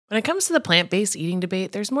When it comes to the plant-based eating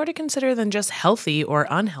debate, there's more to consider than just healthy or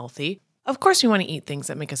unhealthy. Of course, we want to eat things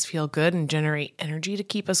that make us feel good and generate energy to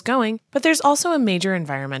keep us going, but there's also a major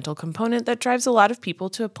environmental component that drives a lot of people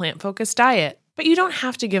to a plant-focused diet. But you don't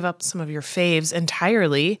have to give up some of your faves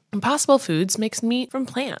entirely. Impossible Foods makes meat from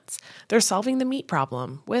plants. They're solving the meat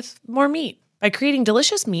problem with more meat. By creating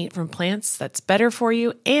delicious meat from plants that's better for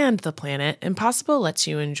you and the planet, Impossible lets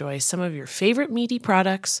you enjoy some of your favorite meaty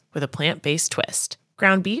products with a plant-based twist.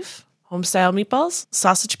 Ground beef, home-style meatballs,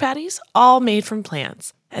 sausage patties, all made from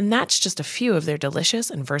plants. And that's just a few of their delicious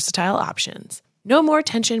and versatile options. No more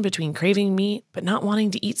tension between craving meat but not wanting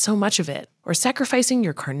to eat so much of it, or sacrificing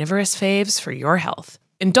your carnivorous faves for your health.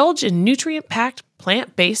 Indulge in nutrient-packed,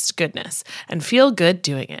 plant-based goodness and feel good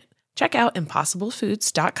doing it. Check out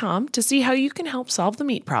impossiblefoods.com to see how you can help solve the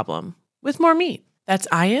meat problem with more meat. That's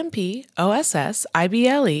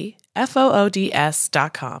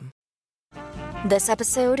IMPOSSIBLEFOODS.com. This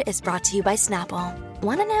episode is brought to you by Snapple.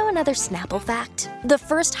 Want to know another Snapple fact? The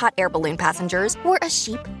first hot air balloon passengers were a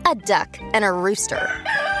sheep, a duck, and a rooster.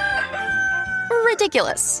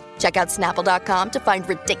 Ridiculous. Check out Snapple.com to find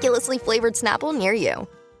ridiculously flavored Snapple near you.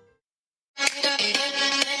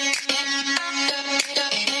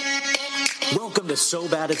 Welcome to So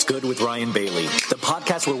Bad It's Good with Ryan Bailey, the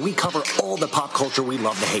podcast where we cover all the pop culture we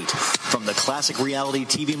love to hate, from the classic reality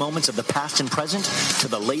TV moments of the past and present to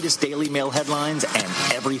the latest Daily Mail headlines and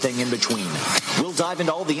everything in between. We'll dive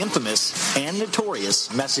into all the infamous and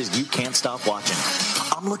notorious messes you can't stop watching.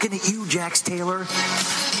 I'm looking at you, Jax Taylor.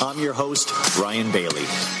 I'm your host, Ryan Bailey.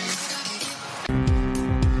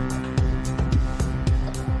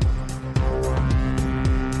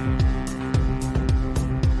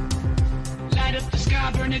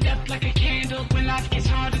 Burn it up like a candle when life gets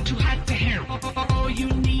harder, too hot to handle. All you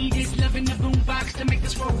need is love in the boombox to make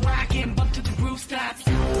this world rock and bump to the groove stops.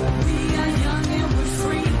 We are young and we're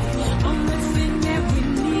free. Only thing that we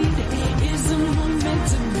need is a moment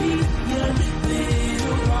to be a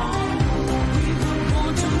little wrong. We were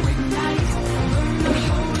born to ignite, burn the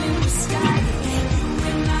hole in the sky. You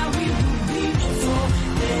and I, we will be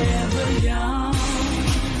forever young.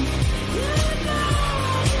 You know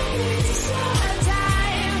it's so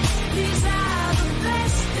time. These are the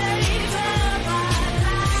best days of our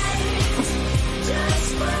lives.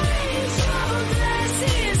 Just raise your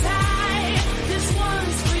glasses high. This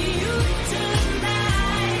one's for you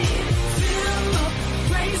tonight. Fill 'em up,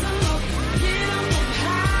 raise 'em up, get 'em up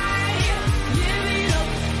high. Live it up,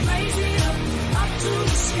 raise it up to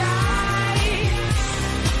the sky.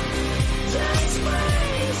 Just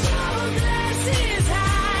raise your glasses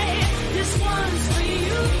high. This one's for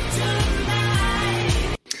you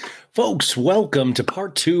tonight. Folks, welcome to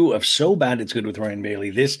part 2 of So Bad It's Good with Ryan Bailey.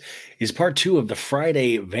 This is part 2 of the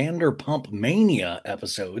Friday VANDERPUMP-MANIA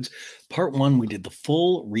episodes. Part 1, we did the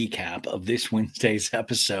full recap of this Wednesday's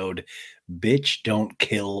episode, Beach Don't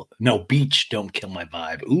Kill My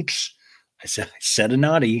Vibe. Oops, I said a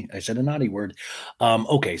naughty word.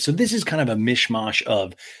 Okay, so this is kind of a mishmash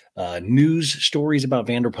of news stories about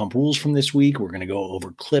Vanderpump Rules from this week. We're going to go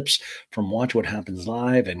over clips from Watch What Happens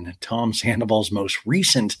Live and Tom Sandoval's most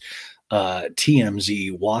recent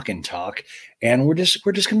TMZ walk and talk, and we're just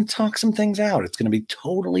going to talk some things out. It's going to be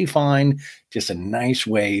totally fine. Just a nice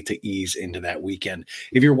way to ease into that weekend.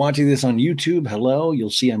 If you're watching this on YouTube, hello. You'll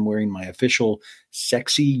see I'm wearing my official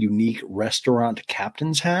sexy, unique restaurant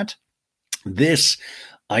captain's hat.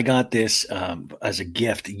 I got this as a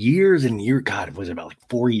gift years and years. God, it was about like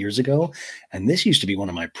 4 years ago. And this used to be one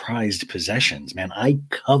of my prized possessions, man. I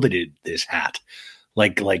coveted this hat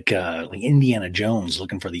like Indiana Jones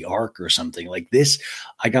looking for the Ark or something like this.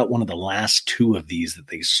 I got one of the last 2 of these that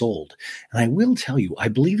they sold. And I will tell you, I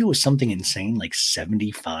believe it was something insane, like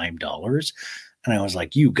 $75. And I was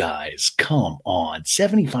like, you guys, come on,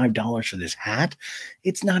 $75 for this hat?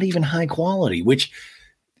 It's not even high quality, which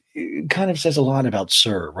it kind of says a lot about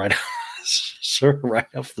Sir right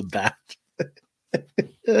off the bat.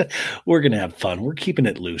 We're going to have fun. We're keeping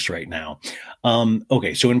it loose right now.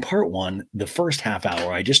 Okay, so in part 1, the first half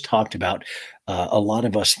hour, I just talked about a lot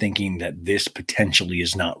of us thinking that this potentially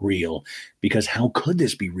is not real, because how could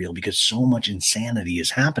this be real? Because so much insanity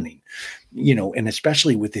is happening, and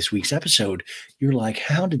especially with this week's episode, you're like,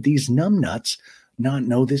 how did these numbnuts not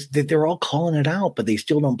know this, that they're all calling it out, but they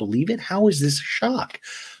still don't believe it? How is this a shock?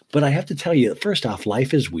 But I have to tell you, first off,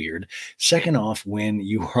 life is weird. Second off, when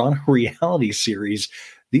you are on a reality series,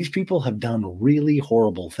 these people have done really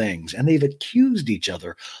horrible things, and they've accused each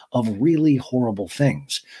other of really horrible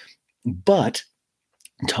things. But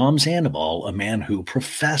Tom Sandoval, a man who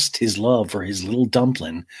professed his love for his little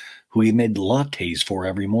dumpling, who he made lattes for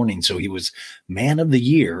every morning, so he was man of the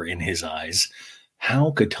year in his eyes,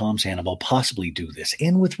 how could Tom Sandoval possibly do this?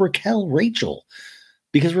 And with Raquel Rachel,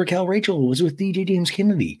 because Raquel Rachel was with DJ James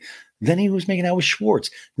Kennedy. Then he was making out with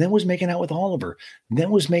Schwartz, then was making out with Oliver,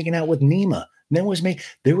 then was making out with Nima, there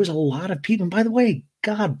was a lot of people. And by the way,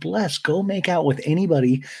 God bless, go make out with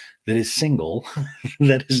anybody that is single,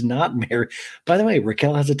 that is not married. By the way,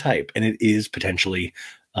 Raquel has a type, and it is potentially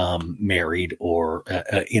married or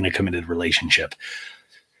in a committed relationship.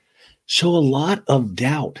 So a lot of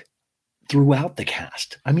doubt throughout the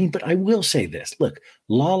cast. I mean, but I will say this. Look,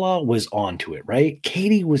 Lala was onto it, right?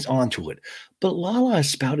 Katie was onto it. But Lala has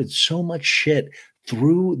spouted so much shit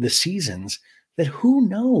through the seasons that who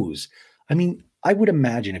knows? I mean, I would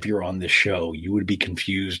imagine if you're on this show, you would be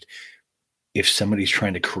confused if somebody's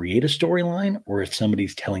trying to create a storyline or if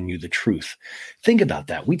somebody's telling you the truth. Think about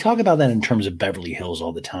that. We talk about that in terms of Beverly Hills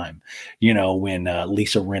all the time. You know, when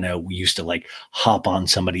Lisa Rinna used to like hop on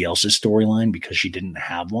somebody else's storyline because she didn't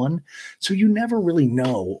have one. So you never really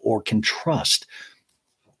know or can trust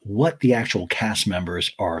what the actual cast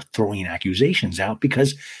members are throwing accusations out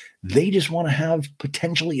because they just want to have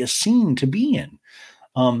potentially a scene to be in.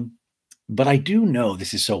 But I do know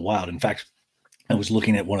this is so wild. In fact, I was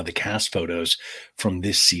looking at one of the cast photos from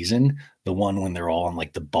this season, the one when they're all on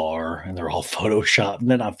like the bar and they're all Photoshopped.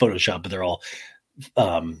 They're not Photoshopped, but they're all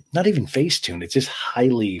not even Facetune. It's just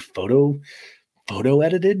highly photo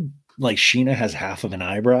edited. Like Sheena has half of an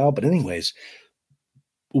eyebrow. But anyways,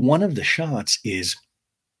 one of the shots is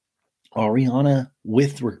Ariana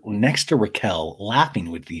next to Raquel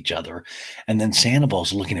laughing with each other. And then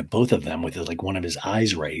Sandoval's looking at both of them with like one of his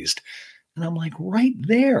eyes raised. And I'm like, right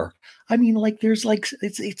there. I mean, like, there's like,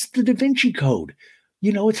 it's the Da Vinci Code.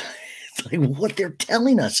 You know, it's like what they're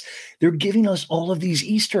telling us. They're giving us all of these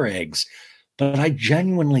Easter eggs. But I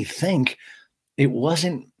genuinely think it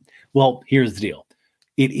wasn't. Well, here's the deal.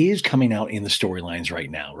 It is coming out in the storylines right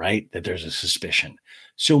now, right? That there's a suspicion.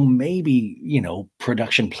 So maybe, you know,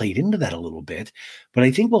 production played into that a little bit. But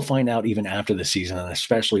I think we'll find out even after the season, and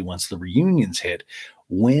especially once the reunions hit,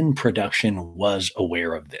 when production was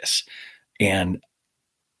aware of this. And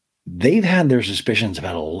they've had their suspicions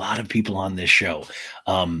about a lot of people on this show.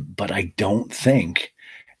 But I don't think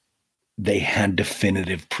they had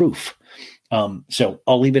definitive proof. So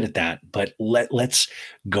I'll leave it at that, but let's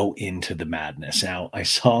go into the madness. Now, I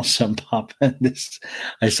saw some paparazzi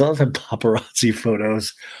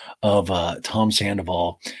photos of Tom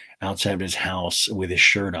Sandoval outside of his house with his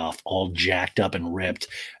shirt off, all jacked up and ripped.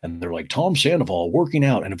 And they're like, Tom Sandoval working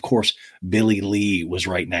out. And of course, Billy Lee was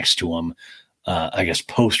right next to him, I guess,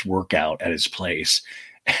 post-workout at his place.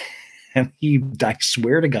 And I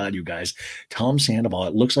swear to God, you guys, Tom Sandoval,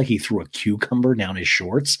 it looks like he threw a cucumber down his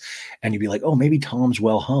shorts. And you'd be like, oh, maybe Tom's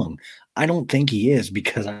well hung. I don't think he is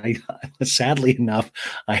because sadly enough,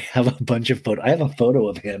 I have a bunch of photos. I have a photo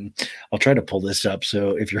of him. I'll try to pull this up.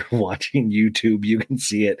 So if you're watching YouTube, you can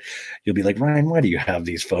see it. You'll be like, Ryan, why do you have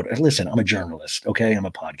these photos? Listen, I'm a journalist. Okay. I'm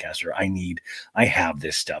a podcaster. I have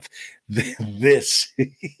this stuff. This,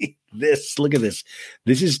 look at this.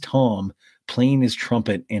 This is Tom playing his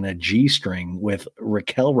trumpet in a G-string with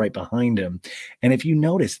Raquel right behind him. And if you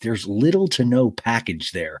notice, there's little to no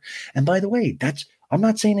package there. And by the way, I'm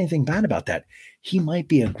not saying anything bad about that. He might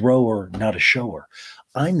be a grower, not a shower.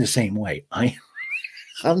 I'm the same way.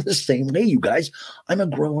 I'm the same way, you guys. I'm a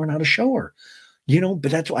grower, not a shower. You know,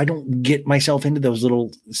 but that's why I don't get myself into those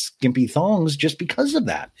little skimpy thongs just because of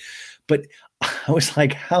that. But I was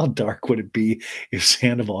like, how dark would it be if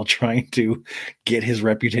Sandoval, trying to get his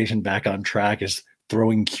reputation back on track, is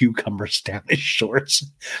throwing cucumbers down his shorts?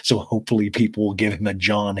 So hopefully people will give him a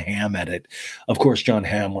John Hamm edit. Of course, John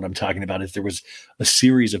Hamm, what I'm talking about is there was a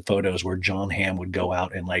series of photos where John Hamm would go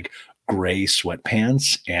out in like gray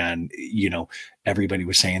sweatpants, and, you know, everybody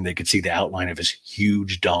was saying they could see the outline of his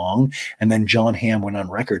huge dong. And then John Hamm went on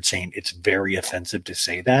record saying it's very offensive to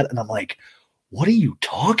say that. And I'm like, what are you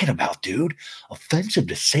talking about, dude? Offensive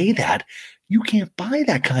to say that? You can't buy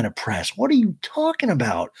that kind of press. What are you talking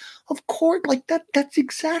about? Of course, like that's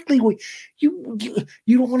exactly what you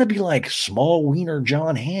don't want to be like small wiener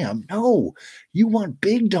John Hamm. No, you want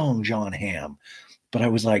big dong John Hamm. But I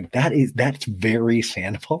was like, that's very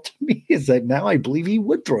Sandoval to me. Is that now I believe he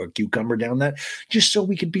would throw a cucumber down that just so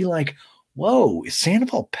we could be like, whoa, is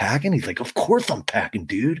Sandoval packing? He's like, of course I'm packing,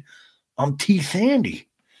 dude. I'm Teeth Andy.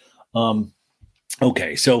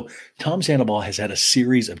 Okay, so Tom Sandoval has had a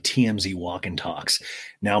series of TMZ walk and talks.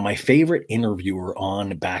 Now, my favorite interviewer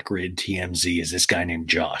on Backgrid TMZ is this guy named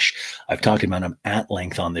Josh. I've talked about him at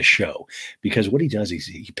length on this show because what he does is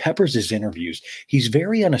he peppers his interviews. He's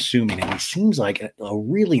very unassuming and he seems like a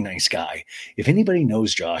really nice guy. If anybody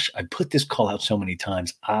knows Josh, I put this call out so many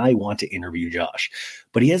times. I want to interview Josh,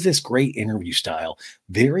 but he has this great interview style,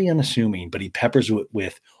 very unassuming, but he peppers it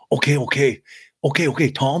with, okay,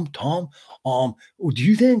 Tom, do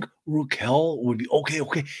you think Raquel would be okay?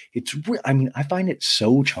 I find it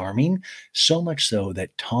so charming, so much so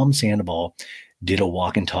that Tom Sandoval did a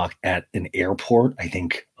walk and talk at an airport, I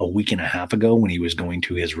think a week and a half ago when he was going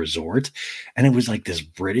to his resort. And it was like this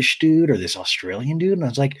British dude or this Australian dude. And I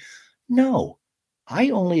was like, no, I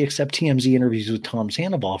only accept TMZ interviews with Tom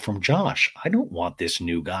Sandoval from Josh. I don't want this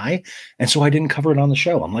new guy. And so I didn't cover it on the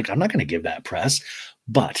show. I'm like, I'm not going to give that press,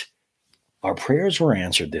 but our prayers were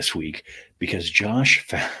answered this week because Josh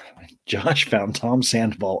found Tom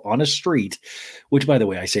Sandoval on a street, which, by the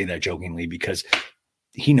way, I say that jokingly because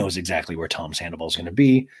he knows exactly where Tom Sandoval is going to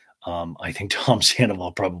be. I think Tom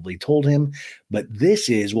Sandoval probably told him, but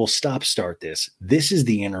we'll start this. This is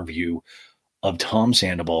the interview of Tom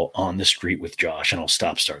Sandoval on the street with Josh, and I'll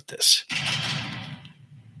start this.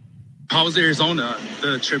 How was Arizona,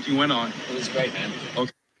 the trip you went on? It was great, man.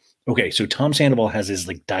 Okay, so Tom Sandoval has his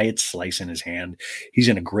diet slice in his hand. He's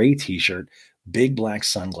in a gray t-shirt, big black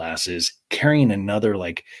sunglasses, carrying another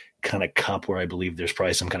kind of cup where I believe there's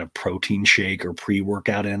probably some kind of protein shake or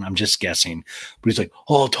pre-workout in. I'm just guessing. But he's like,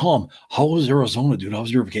 oh, Tom, how was Arizona, dude? How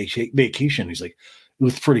was your vacation? He's like, it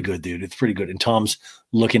was pretty good, dude. It's pretty good. And Tom's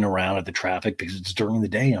looking around at the traffic because it's during the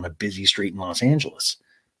day on a busy street in Los Angeles.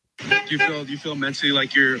 Do you feel mentally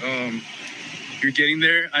like you're getting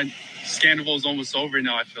there? Sandoval's almost over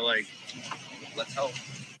now, I feel like. Let's hope.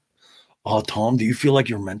 Oh, Tom, do you feel like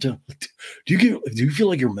you're do you feel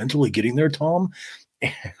like you're mentally getting there, Tom?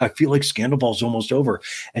 I feel like Sandoval's almost over.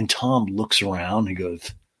 And Tom looks around and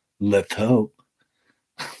goes, let's hope.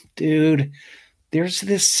 Dude, there's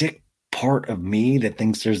this sick part of me that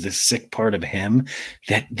thinks there's this sick part of him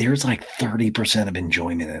that there's 30% of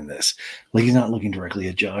enjoyment in this. He's not looking directly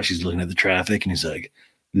at Josh. He's looking at the traffic and he's like,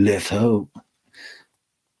 let's hope.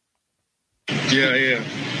 Yeah.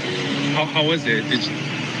 How was it? It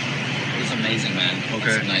was amazing, man.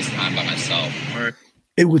 Okay. It was a nice time by myself. All right.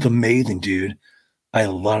 It was amazing, dude. I had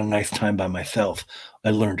a lot of nice time by myself. I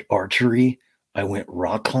learned archery. I went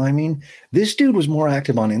rock climbing. This dude was more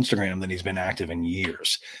active on Instagram than he's been active in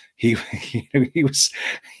years. He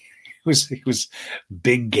was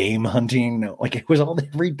big game hunting. It was all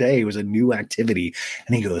every day. It was a new activity.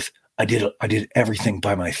 And he goes, I did everything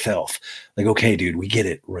by myself. Okay, dude, we get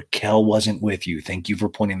it. Raquel wasn't with you. Thank you for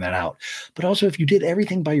pointing that out. But also, if you did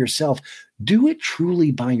everything by yourself, do it truly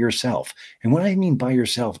by yourself. And what I mean by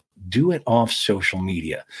yourself, do it off social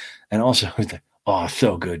media. And also, oh,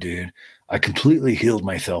 so good, dude. I completely healed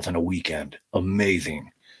myself in a weekend.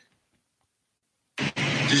 Amazing.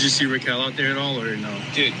 Did you see Raquel out there at all or no?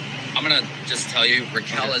 Dude, I'm going to just tell you,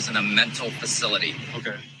 Raquel is in a mental facility.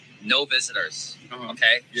 Okay. No visitors. Uh-huh.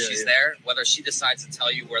 Okay? Yeah, She's there. Whether she decides to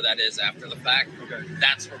tell you where that is after the fact, okay,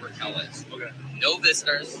 that's where Raquel is. Okay. No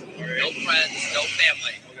visitors, right, no friends, no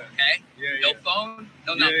family. Okay? Yeah. No phone,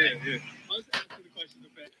 no nothing. Yeah. I was asking the question.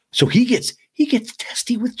 So he gets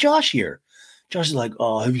testy with Josh here. Josh is like,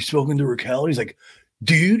 oh, have you spoken to Raquel? He's like,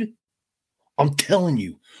 dude, I'm telling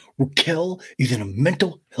you, Raquel is in a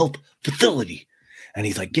mental health facility. And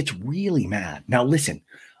he's like, gets really mad. Now, listen,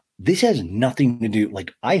 this has nothing to do,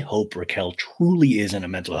 I hope Raquel truly is in a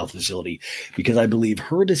mental health facility because I believe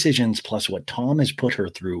her decisions plus what Tom has put her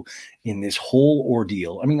through in this whole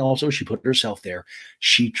ordeal. I mean, also she put herself there.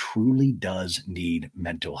 She truly does need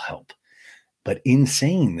mental help. But in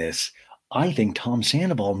saying this, I think Tom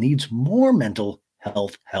Sandoval needs more mental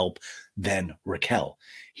health help than Raquel.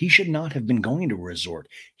 He should not have been going to a resort.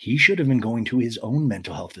 He should have been going to his own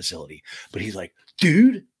mental health facility. But he's like,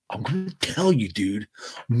 dude, I'm going to tell you, dude,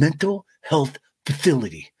 mental health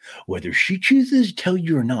facility. Whether she chooses to tell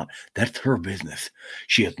you or not, that's her business.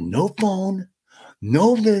 She has no phone,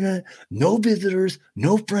 no internet, no visitors,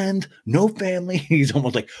 no friends, no family. He's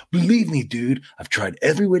almost like, believe me, dude, I've tried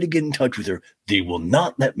every way to get in touch with her. They will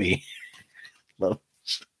not let me.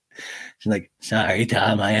 She's like, sorry,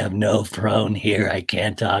 Tom, I have no phone here. I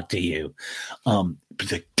can't talk to you. But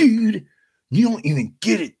he's like, dude, you don't even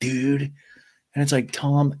get it, dude. And it's like,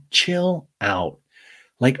 Tom, chill out.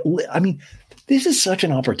 This is such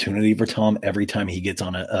an opportunity for Tom every time he gets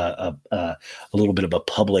on a little bit of a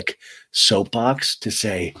public soapbox to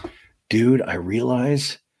say, dude, I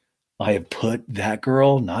realize I have put that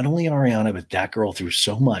girl, not only Ariana, but that girl through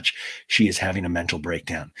so much, she is having a mental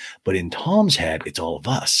breakdown. But in Tom's head, it's all of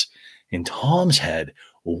us. In Tom's head,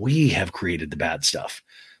 we have created the bad stuff.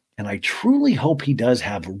 And I truly hope he does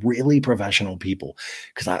have really professional people.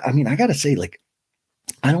 Because I mean, I got to say, like,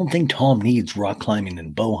 I don't think Tom needs rock climbing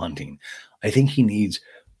and bow hunting. I think he needs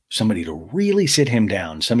somebody to really sit him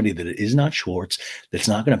down, somebody that is not Schwartz, that's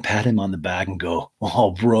not going to pat him on the back and go,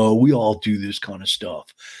 oh, bro, we all do this kind of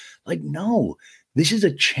stuff. Like, no, this is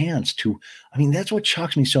a chance to, I mean, that's what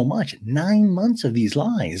shocks me so much. 9 months of these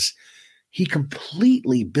lies, he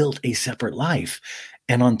completely built a separate life.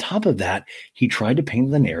 And on top of that, he tried to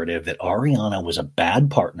paint the narrative that Ariana was a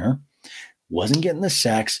bad partner, wasn't getting the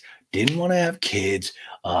sex, didn't want to have kids,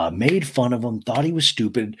 made fun of him, thought he was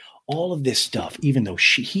stupid, all of this stuff, even though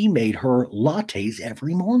he made her lattes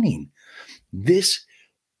every morning. These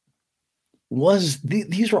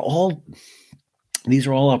are all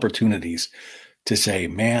opportunities to say,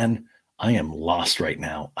 man, I am lost right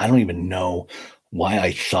now. I don't even know why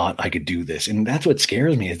I thought I could do this. And that's what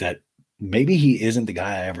scares me, is that maybe he isn't the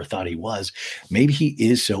guy I ever thought he was. Maybe he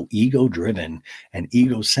is so ego-driven and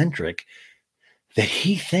egocentric that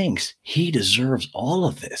he thinks he deserves all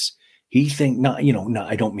of this. He think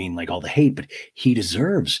I don't mean like all the hate, but he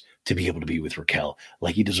deserves to be able to be with Raquel,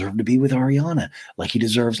 like he deserved to be with Ariana, like he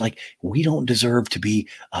deserves, like we don't deserve to be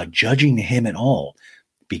judging him at all,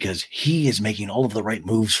 because he is making all of the right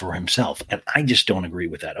moves for himself. And I just don't agree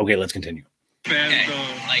with that. Okay, let's continue. Fans,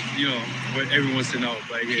 what everyone wants to know.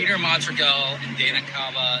 Like, Peter Madrigal and Dana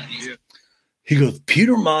Cava. He goes,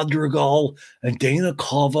 Peter Madrigal and Dana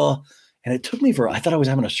Cava. And it took me I thought I was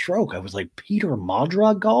having a stroke. I was like, Peter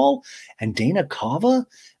Madrigal and Dana Cava?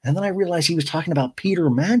 And then I realized he was talking about Peter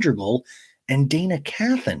Madrigal and Dana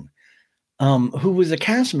Cathan, who was a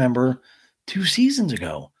cast member 2 seasons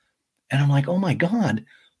ago. And I'm like, oh my God,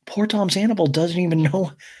 poor Tom Sandoval doesn't even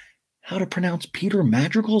know how to pronounce Peter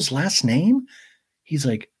Madrigal's last name. He's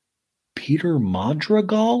like, Peter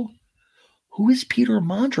Madrigal? Who is Peter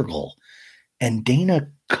Madrigal? And Dana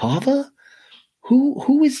Cava?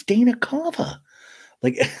 Who is Dana Cava?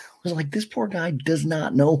 Like, I was like, this poor guy does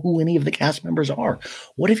not know who any of the cast members are.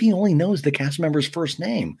 What if he only knows the cast member's first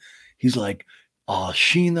name? He's like,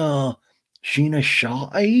 Sheena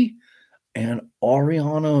Shai and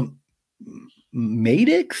Ariana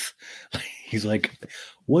Madix. He's like,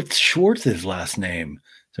 what's Schwartz's last name?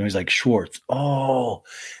 So he's like, Schwartz. Oh,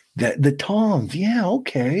 the Toms. Yeah,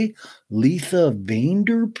 okay. Letha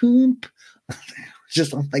Vanderpump.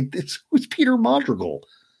 Just, I'm like, this was Peter Madrigal.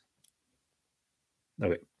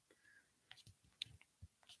 Okay.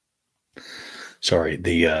 Sorry,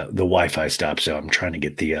 the Wi-Fi stopped, so I'm trying to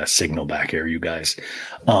get the signal back here, you guys.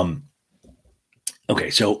 Okay,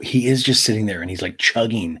 so he is just sitting there and he's like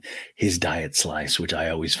chugging his diet slice, which I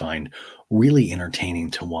always find really entertaining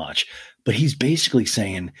to watch. But he's basically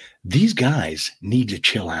saying these guys need to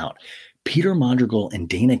chill out. Peter Madrigal and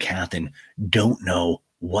Dana Cathan don't know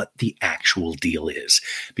what the actual deal is,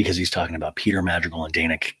 because he's talking about Peter Madrigal and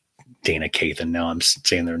Dana Cathan. Now I'm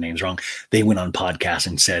saying their names wrong. They went on podcasts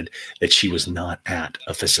and said that she was not at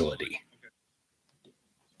a facility.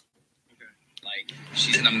 Like,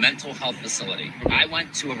 she's in a mental health facility. I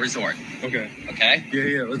went to a resort. Okay. Okay.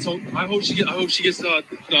 Yeah. Let's hope. I hope she gets.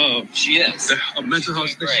 She is a mental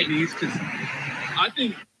health that she needs, because I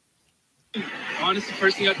think, honestly,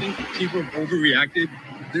 personally, I think people have overreacted.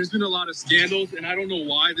 There's been a lot of scandals, and I don't know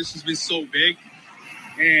why this has been so big.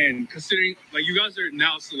 And considering, like, you guys are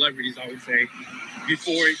now celebrities, I would say,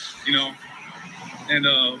 before, and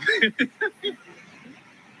what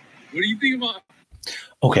do you think about?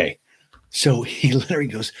 Okay, so he literally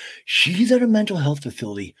goes, she's at a mental health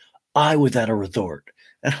facility. I was at a resort.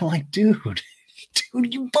 And I'm like, dude,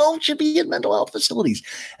 you both should be in mental health facilities.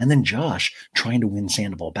 And then Josh trying to win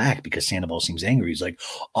Sandoval back, because Sandoval seems angry. He's like,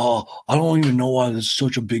 oh, I don't even know why this is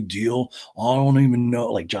such a big deal. I don't even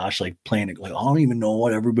know. Like Josh, like playing it, like, I don't even know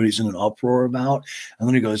what everybody's in an uproar about. And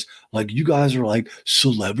then he goes, like, you guys are like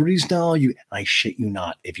celebrities now. I shit you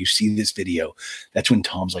not. If you see this video, that's when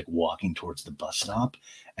Tom's like walking towards the bus stop.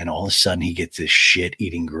 And all of a sudden he gets this shit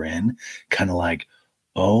eating grin, kind of like,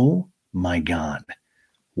 oh my God,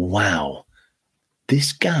 wow.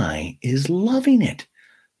 This guy is loving it.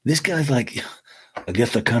 This guy's like, I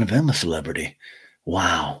guess I kind of am a celebrity.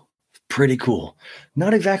 Wow. Pretty cool.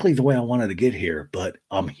 Not exactly the way I wanted to get here, but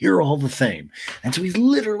I'm here all the same. And so he's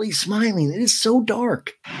literally smiling. It is so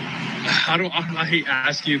dark. I hate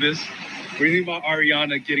asking you this. What do you think about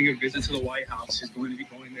Ariana getting a visit to the White House? She's going to be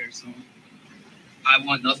going there soon. I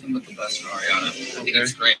want nothing but the best for Ariana. I think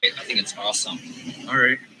it's great. I think it's awesome. All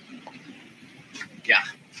right. Yeah.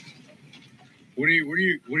 What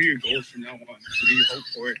are your goals from now on? What do you hope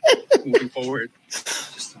for moving forward?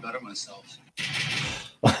 Just to better myself.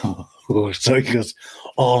 So he goes,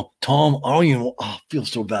 "Oh, Tom, I feel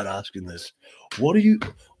so bad asking this. What do you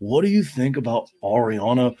think about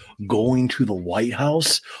Ariana going to the White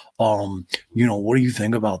House? What do you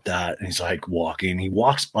think about that?" And he's like walking. He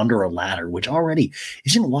walks under a ladder, which already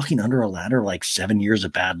isn't walking under a ladder like 7 years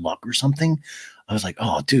of bad luck or something. I was like,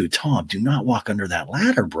 "Oh, dude, Tom, do not walk under that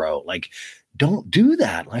ladder, bro. Like, don't do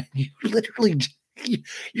that. Like, you literally,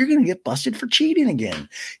 you're gonna get busted for cheating again."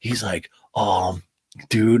 He's like,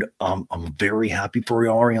 "Dude, I'm very happy for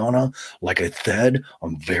Ariana. Like I said,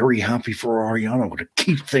 I'm very happy for Ariana. I'm going to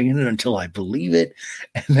keep saying it until I believe it."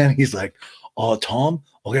 And then he's like, "Tom,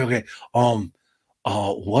 okay.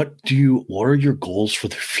 What are your goals for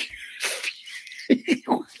the future?"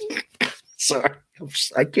 Sorry,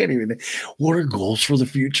 I can't even. What are goals for the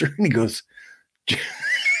future? And he goes,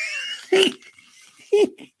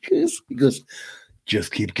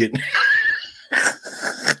 "Just keep getting."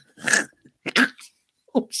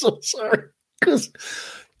 I'm so sorry. Because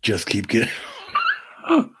just keep getting.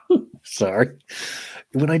 Sorry.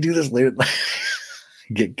 When I do this later, I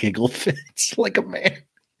get giggle fits like a man.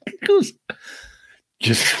 It goes,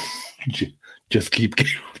 just keep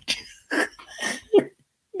getting.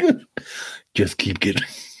 Just keep getting.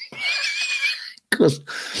 Because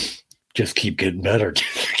just keep getting better.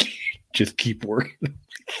 Just keep working.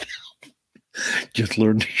 Just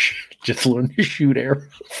learn to shoot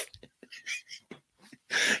arrows.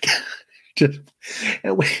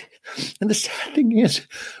 And the sad thing is,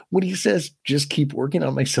 when he says just keep working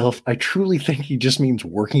on myself, I truly think he just means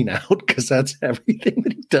working out, because that's everything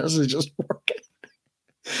that he does is just working.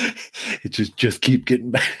 It's just keep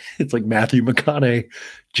getting back. It's like Matthew McConaughey.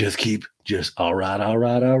 All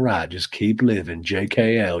right. Just keep living.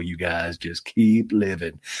 JKL, you guys, just keep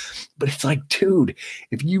living. But it's like, dude,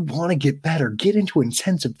 if you want to get better, get into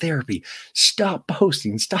intensive therapy. Stop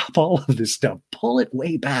posting. Stop all of this stuff. Pull it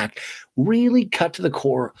way back. Really cut to the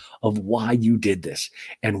core of why you did this.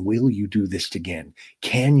 And will you do this again?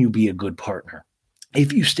 Can you be a good partner?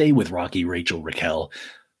 If you stay with Rocky, Rachel, Raquel,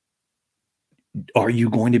 are you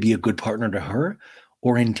going to be a good partner to her?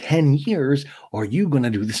 Or in 10 years, are you going to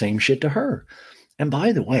do the same shit to her? And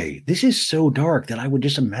by the way, this is so dark that I would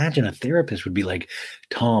just imagine a therapist would be like,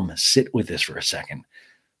 "Tom, sit with this for a second.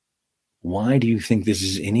 Why do you think this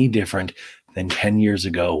is any different than 10 years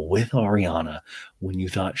ago with Ariana, when you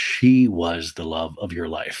thought she was the love of your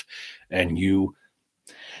life? And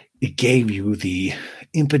it gave you the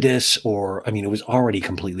impetus, it was already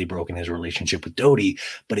completely broken, his relationship with Dodie,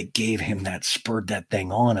 but it gave him spurred that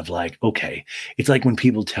thing on of like, okay, it's like when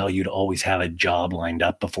people tell you to always have a job lined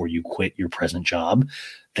up before you quit your present job.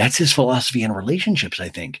 That's his philosophy in relationships, I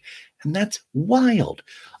think. And that's wild.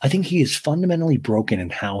 I think he is fundamentally broken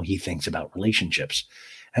in how he thinks about relationships.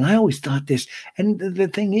 And I always thought this, and the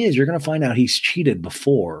thing is, you're going to find out he's cheated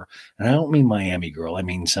before. And I don't mean Miami Girl. I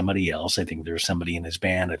mean somebody else. I think there was somebody in his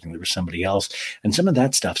band. I think there was somebody else. And some of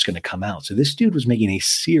that stuff's going to come out. So this dude was making a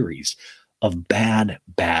series of bad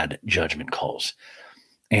judgment calls.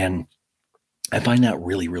 And I find that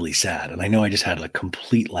really, really sad. And I know I just had a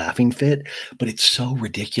complete laughing fit, but it's so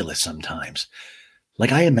ridiculous sometimes.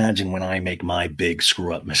 Like, I imagine when I make my big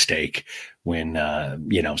screw up mistake, when,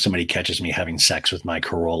 somebody catches me having sex with my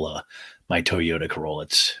Corolla, my Toyota Corolla,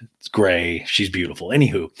 it's gray. She's beautiful.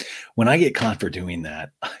 Anywho, when I get caught for doing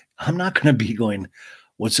that, I'm not going to be going,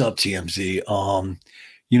 "What's up, TMZ? The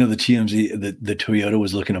TMZ, the Toyota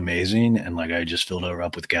was looking amazing. And like, I just filled her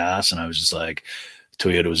up with gas. And I was just like,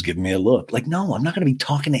 Toyota was giving me a look." Like, no, I'm not going to be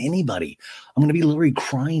talking to anybody. I'm going to be literally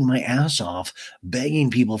crying my ass off,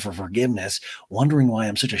 begging people for forgiveness, wondering why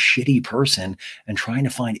I'm such a shitty person, and trying to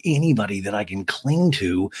find anybody that I can cling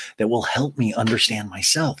to that will help me understand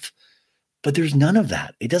myself. But there's none of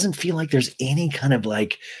that. It doesn't feel like there's any kind of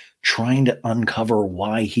like trying to uncover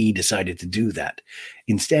why he decided to do that.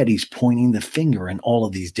 Instead, he's pointing the finger in all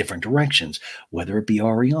of these different directions, whether it be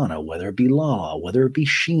Ariana, whether it be Lala, whether it be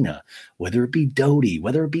Sheena, whether it be Dodie,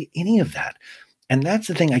 whether it be any of that. And that's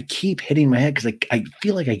the thing I keep hitting my head, because I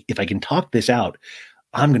feel like if I can talk this out,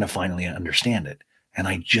 I'm going to finally understand it. And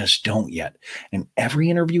I just don't yet. And every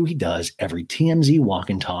interview he does, every TMZ walk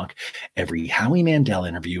and talk, every Howie Mandel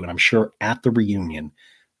interview, and I'm sure at the reunion,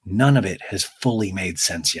 none of it has fully made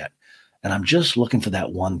sense yet. And I'm just looking for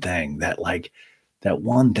that one thing, that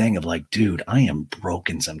one thing of like, dude, I am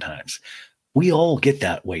broken sometimes. We all get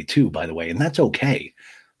that way too, by the way. And that's okay.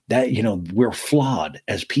 That, we're flawed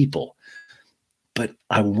as people. But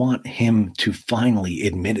I want him to finally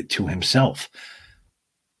admit it to himself.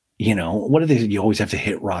 What are they? You always have to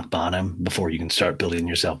hit rock bottom before you can start building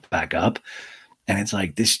yourself back up. And it's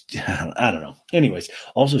like this, I don't know. Anyways,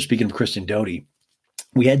 also speaking of Kristen Doty,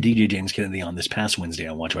 we had DJ James Kennedy on this past Wednesday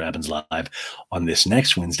on Watch What Happens Live. On this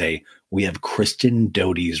next Wednesday, we have Kristen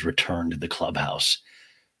Doty's return to the clubhouse.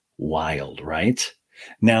 Wild, right?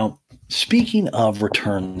 Now, speaking of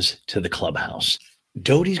returns to the clubhouse,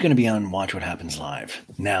 Doty's going to be on Watch What Happens Live.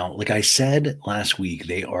 Now, like I said last week,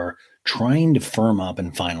 they are trying to firm up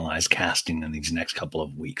and finalize casting in these next couple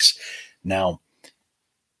of weeks. Now,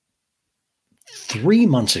 3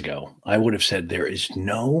 months ago, I would have said there is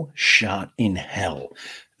no shot in hell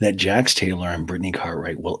that Jax Taylor and Brittany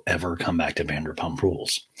Cartwright will ever come back to Vanderpump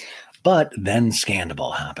Rules. But then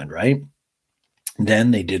Sandoval happened, right?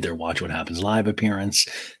 Then they did their Watch What Happens Live appearance.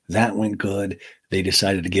 That went good. They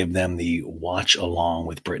decided to give them the watch along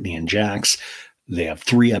with Brittany and Jax. They have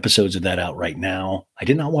 3 episodes of that out right now. I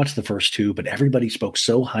did not watch the first 2, but everybody spoke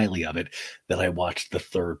so highly of it that I watched the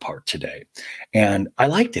 3rd part today. And I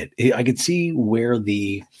liked it. I could see where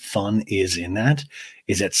the fun is in that,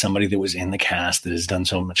 is that somebody that was in the cast that has done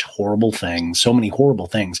so many horrible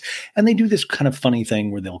things. And they do this kind of funny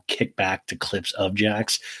thing where they'll kick back to clips of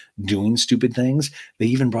Jax doing stupid things. They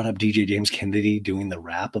even brought up DJ James Kennedy doing the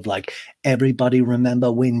rap of like, everybody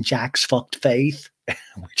remember when Jax fucked Faith?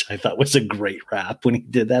 Which I thought was a great rap when he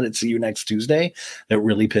did that at See You Next Tuesday. That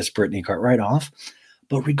really pissed Brittany Cartwright off.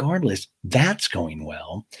 But regardless, that's going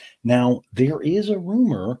well. Now, there is a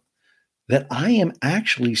rumor that I am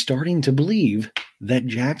actually starting to believe that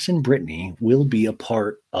Jax and Britney will be a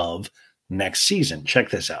part of next season.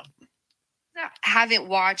 Check this out. Haven't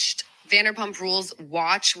watched Vanderpump Rules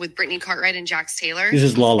Watch with Brittany Cartwright and Jax Taylor. This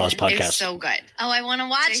is Lala's podcast. It's so good. Oh, I want to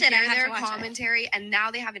watch it. I Hear have their to watch commentary, and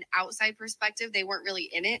now they have an outside perspective. They weren't really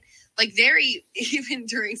in it. Like they're even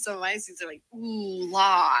during some of my scenes, they're like, "Ooh,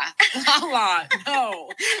 Lala, no."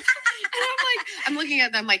 And I'm looking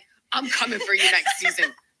at them like, "I'm coming for you next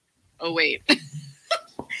season." Oh wait.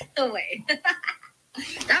 Oh wait.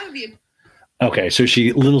 That would be. Okay, so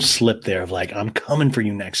she little slip there of like, I'm coming for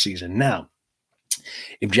you next season. Now,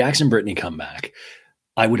 if Jax and Brittany come back,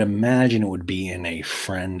 I would imagine it would be in a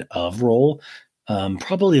friend of role,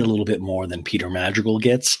 probably a little bit more than Peter Madrigal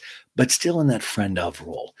gets, but still in that friend of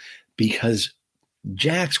role. Because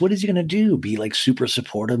Jax, what is he going to do? Be like super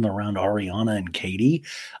supportive around Ariana and Katie?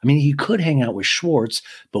 I mean, he could hang out with Schwartz,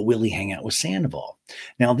 but will he hang out with Sandoval?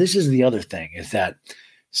 Now, this is the other thing, is that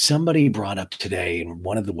somebody brought up today in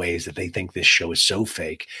one of the ways that they think this show is so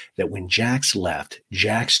fake, that when Jax left,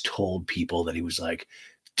 Jax told people that he was like,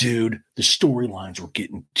 dude, the storylines were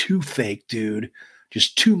getting too fake, dude.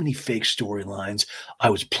 Just too many fake storylines. I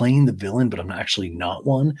was playing the villain, but I'm actually not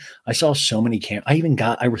one. I saw so many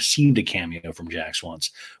I received a cameo from Jax once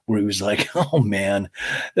where he was like, oh man,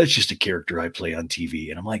 that's just a character I play on TV.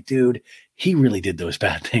 And I'm like, dude, he really did those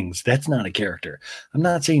bad things. That's not a character. I'm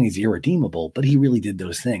not saying he's irredeemable, but he really did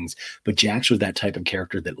those things. But Jax was that type of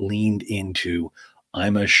character that leaned into,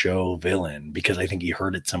 I'm a show villain, because I think he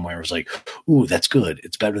heard it somewhere. It was like, ooh, that's good.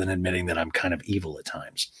 It's better than admitting that I'm kind of evil at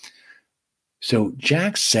times. So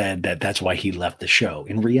Jax said that that's why he left the show.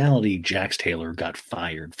 In reality, Jax Taylor got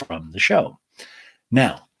fired from the show.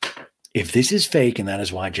 Now, if this is fake and that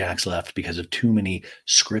is why Jax left because of too many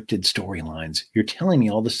scripted storylines, you're telling me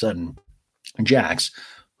all of a sudden Jax,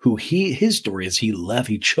 who his story is he left,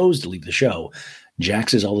 he chose to leave the show.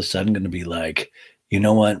 Jax is all of a sudden going to be like, you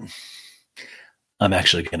know what? I'm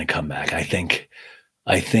actually going to come back. I think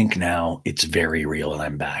now it's very real and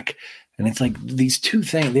I'm back. And it's like these two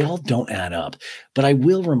things, they all don't add up. But I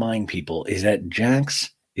will remind people is that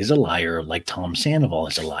Jax is a liar like Tom Sandoval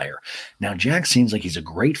is a liar. Now, Jax seems like he's a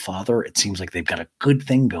great father. It seems like they've got a good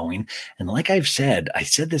thing going. And like I said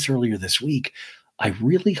this earlier this week, I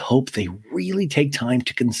really hope they really take time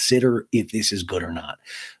to consider if this is good or not.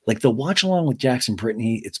 Like the watch along with Jax and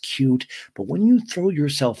Britney, it's cute. But when you throw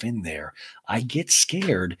yourself in there, I get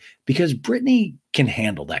scared because Britney can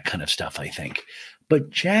handle that kind of stuff, I think.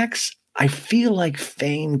 But Jax, I feel like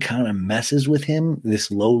fame kind of messes with him,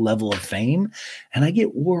 this low level of fame, and I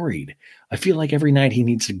get worried. I feel like every night he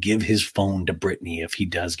needs to give his phone to Britney if he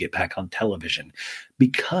does get back on television,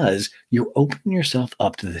 because you're opening yourself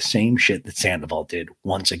up to the same shit that Sandoval did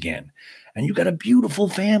once again. And you got a beautiful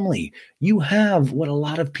family. You have what a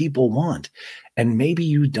lot of people want. And maybe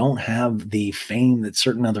you don't have the fame that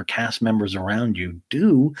certain other cast members around you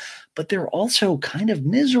do, but they're also kind of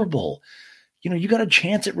miserable. You know, you got a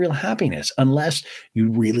chance at real happiness unless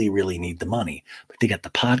you really, really need the money. But they got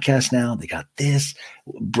the podcast now. They got this.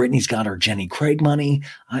 Brittany's got her Jenny Craig money.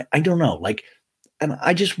 I don't know. And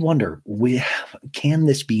I just wonder, can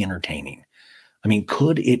this be entertaining? I mean,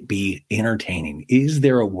 could it be entertaining? Is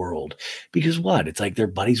there a world? Because what? It's like they're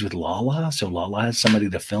buddies with Lala. So Lala has somebody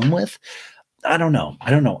to film with. I don't know.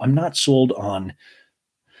 I'm not sold on,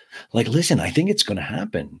 like, listen, I think it's going to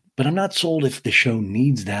happen, but I'm not sold if the show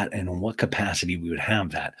needs that and in what capacity we would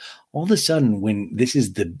have that. All of a sudden, when this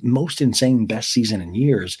is the most insane best season in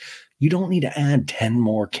years, you don't need to add 10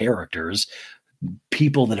 more characters,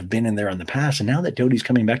 people that have been in there in the past. And now that Dodie's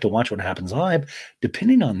coming back to watch What Happens Live,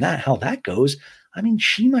 depending on that, how that goes, I mean,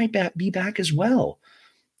 she might be back as well.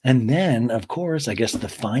 And then, of course, I guess the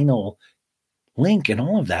final link in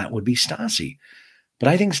all of that would be Stassi. But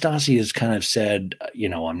I think Stassi has kind of said,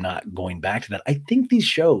 I'm not going back to that. I think these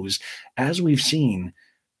shows, as we've seen,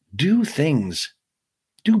 do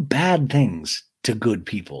bad things to good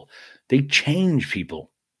people. They change people.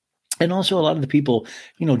 And also a lot of the people,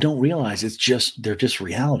 don't realize they're just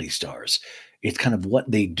reality stars. It's kind of what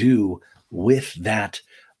they do with that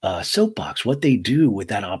soapbox, what they do with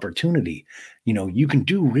that opportunity. You can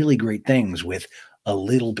do really great things with a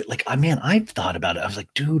little bit. Like, I've thought about it. I was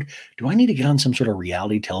like, dude, do I need to get on some sort of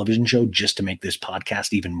reality television show just to make this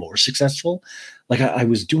podcast even more successful? Like, I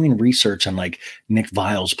was doing research on like Nick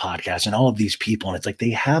Vile's podcast and all of these people, and it's like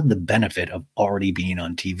they have the benefit of already being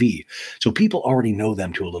on TV. So people already know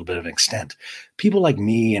them to a little bit of an extent. People like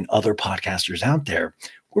me and other podcasters out there,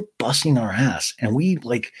 we're busting our ass, and we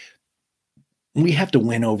have to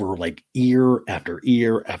win over like ear after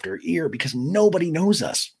ear after ear because nobody knows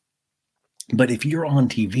us. But if you're on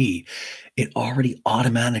TV, it already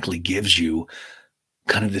automatically gives you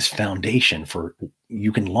kind of this foundation for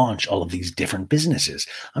you can launch all of these different businesses.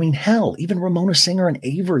 I mean, hell, even Ramona Singer and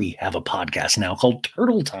Avery have a podcast now called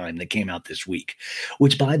Turtle Time that came out this week,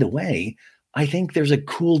 which, by the way, I think there's a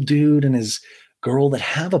cool dude and his girl that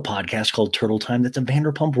have a podcast called Turtle Time. That's a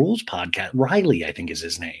Vanderpump Rules podcast. Riley, I think, is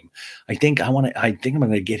his name. I think I'm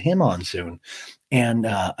going to get him on soon. And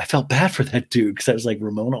I felt bad for that dude because I was like,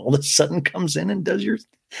 Ramona all of a sudden comes in and does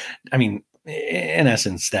in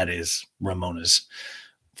essence, that is Ramona's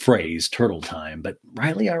phrase, Turtle Time, but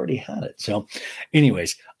Riley already had it. So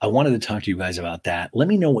anyways, I wanted to talk to you guys about that. Let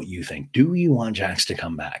me know what you think. Do you want Jax to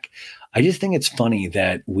come back? I just think it's funny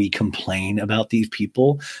that we complain about these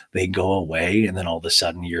people. They go away, and then all of a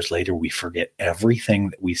sudden, years later, we forget everything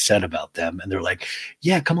that we said about them. And they're like,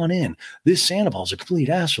 yeah, come on in. This Sandoval's a complete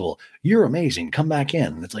asshole. You're amazing. Come back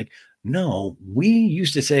in. And it's like, no, we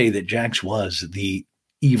used to say that Jax was the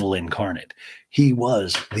evil incarnate. He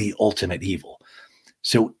was the ultimate evil.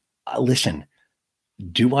 So listen,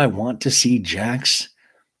 do I want to see Jax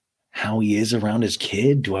how he is around his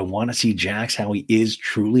kid? Do I want to see Jax how he is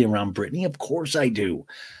truly around Britney? Of course I do.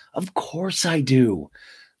 Of course I do.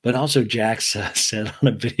 But also Jax said on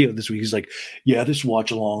a video this week, he's like, yeah, this watch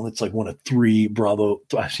along, it's like one of three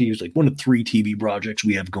TV projects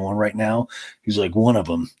we have going right now. He's like, one of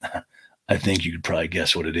them, I think you could probably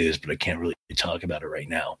guess what it is, but I can't really talk about it right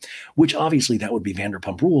now, which obviously that would be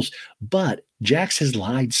Vanderpump Rules. But Jax has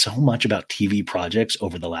lied so much about TV projects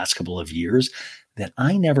over the last couple of years that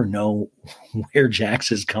I never know where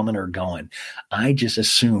Jax is coming or going. I just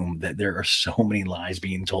assume that there are so many lies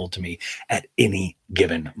being told to me at any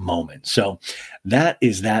given moment. So that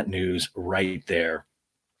is that news right there.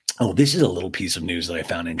 Oh, this is a little piece of news that I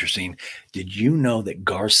found interesting. Did you know that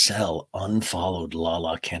Garcelle unfollowed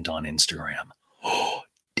Lala Kent on Instagram? Oh,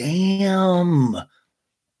 damn.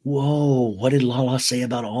 Whoa. What did Lala say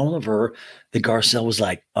about Oliver that Garcelle was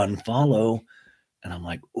like, unfollow? And I'm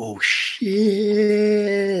like, oh,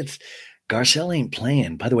 shit. Garcelle ain't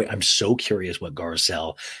playing. By the way, I'm so curious what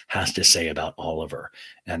Garcelle has to say about Oliver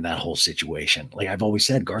and that whole situation. Like I've always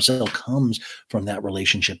said, Garcelle comes from that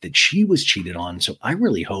relationship that she was cheated on. So I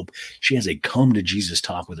really hope she has a come to Jesus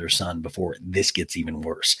talk with her son before this gets even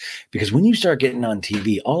worse. Because when you start getting on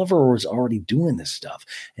TV, Oliver was already doing this stuff.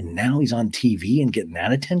 And now he's on TV and getting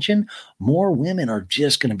that attention. More women are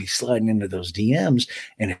just going to be sliding into those DMs.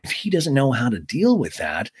 And if he doesn't know how to deal with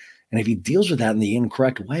that, and if he deals with that in the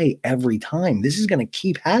incorrect way every time, this is going to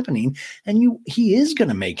keep happening. And he is going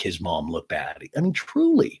to make his mom look bad. I mean,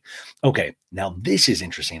 truly. Okay, now this is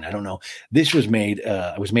interesting. I don't know. This was made,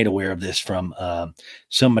 I was made aware of this from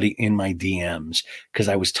somebody in my DMs because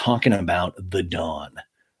I was talking about the Don.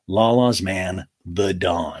 Lala's man, the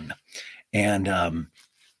Don. And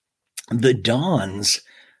the Don's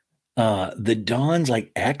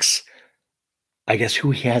like ex, I guess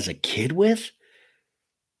who he has a kid with,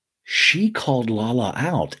 she called Lala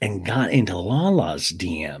out and got into Lala's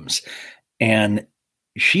DMs. And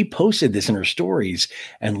she posted this in her stories.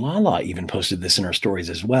 And Lala even posted this in her stories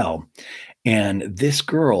as well. And this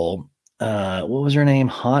girl, what was her name?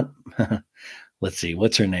 Let's see.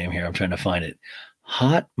 What's her name here? I'm trying to find it.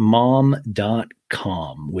 Hotmom.com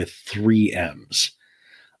with 3 M's.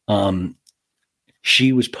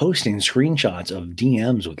 she was posting screenshots of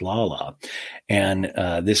DMs with Lala. And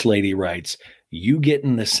this lady writes, "You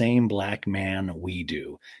getting the same black man we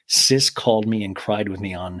do. Sis called me and cried with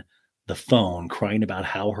me on the phone, crying about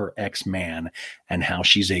how her ex-man and how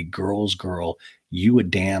she's a girl's girl. You a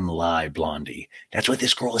damn lie, Blondie." That's what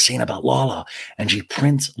this girl is saying about Lala. And she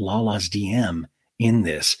prints Lala's DM in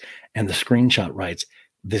this. And the screenshot writes,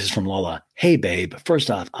 this is from Lala. "Hey, babe.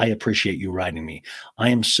 First off, I appreciate you writing me. I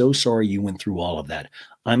am so sorry you went through all of that.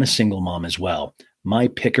 I'm a single mom as well. My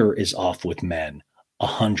picker is off with men.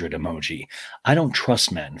 100 emoji. I don't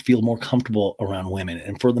trust men, feel more comfortable around women.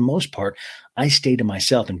 And for the most part, I stay to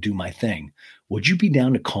myself and do my thing. Would you be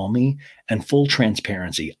down to call me? And full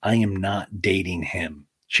transparency, I am not dating him."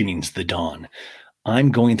 She means the Don.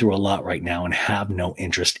 "I'm going through a lot right now and have no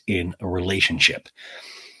interest in a relationship."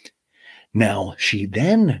 Now, she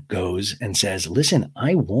then goes and says, "Listen,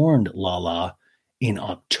 I warned Lala in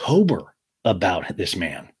October about this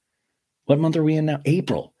man." What month are we in now?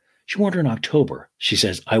 April. She warned her in October. She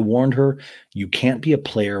says, "I warned her, you can't be a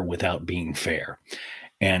player without being fair."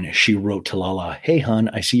 And she wrote to Lala, "Hey, hun,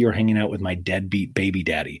 I see you're hanging out with my deadbeat baby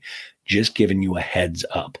daddy. Just giving you a heads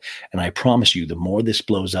up. And I promise you, the more this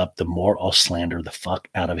blows up, the more I'll slander the fuck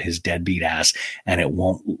out of his deadbeat ass, and it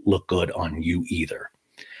won't look good on you either."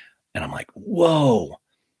 And I'm like, whoa.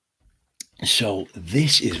 So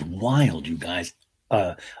this is wild, you guys.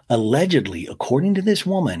 Allegedly, according to this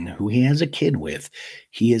woman who he has a kid with,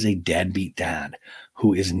 he is a deadbeat dad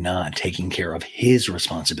who is not taking care of his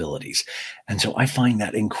responsibilities. And so I find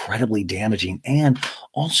that incredibly damaging. And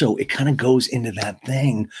also it kind of goes into that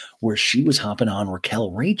thing where she was hopping on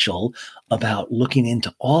Rachel about looking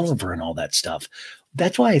into Oliver and all that stuff.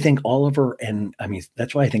 That's why I think Lala and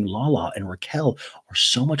Raquel are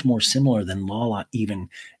so much more similar than Lala even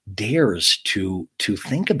dares to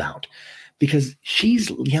think about. Because she's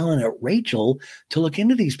yelling at Rachel to look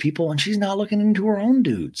into these people, and she's not looking into her own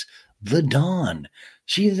dudes. The Don.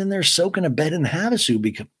 She's in there soaking a bed in Havasu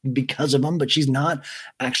because of them, but she's not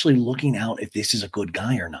actually looking out if this is a good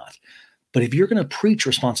guy or not. But if you're going to preach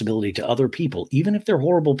responsibility to other people, even if they're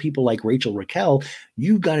horrible people like Raquel,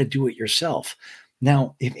 you've got to do it yourself.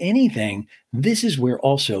 Now, if anything, this is where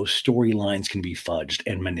also storylines can be fudged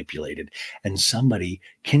and manipulated, and somebody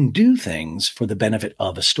can do things for the benefit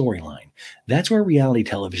of a storyline. That's where reality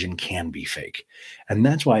television can be fake. And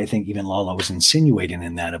that's why I think even Lala was insinuating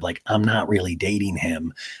in that of like, I'm not really dating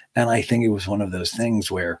him. And I think it was one of those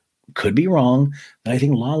things where, could be wrong, but I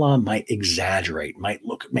think Lala might exaggerate,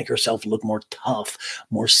 make herself look more tough,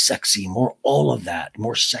 more sexy, more all of that,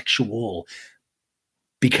 more sexual,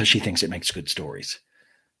 because she thinks it makes good stories.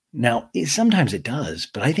 Now, sometimes it does,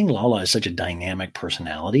 but I think Lala is such a dynamic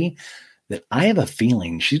personality that I have a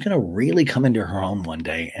feeling she's going to really come into her own one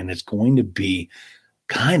day, and it's going to be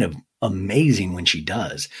kind of amazing when she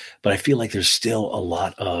does. But I feel like there's still a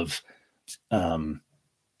lot of,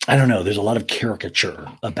 there's a lot of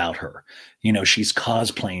caricature about her. You know, she's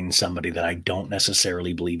cosplaying somebody that I don't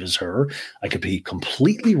necessarily believe is her. I could be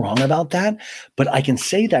completely wrong about that, but I can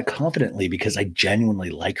say that confidently because I genuinely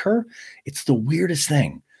like her. It's the weirdest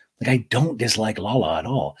thing. Like, I don't dislike Lala at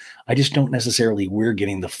all. I just don't necessarily, we're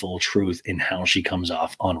getting the full truth in how she comes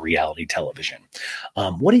off on reality television.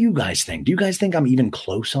 What do you guys think? Do you guys think I'm even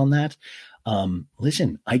close on that?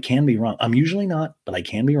 Listen, I can be wrong. I'm usually not, but I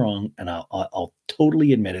can be wrong, and I'll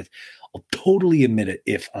totally admit it. I'll totally admit it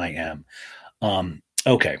if I am.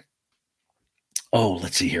 Okay. Oh,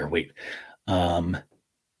 let's see here. Wait.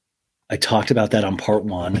 I talked about that on part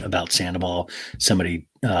 1 about Sandoval. Somebody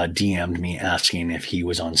DM'd me asking if he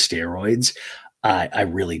was on steroids. I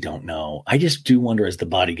really don't know. I just do wonder, as the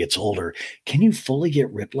body gets older, can you fully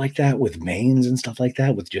get ripped like that with veins and stuff like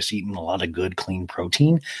that with just eating a lot of good, clean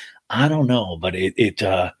protein? I don't know, but it's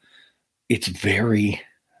very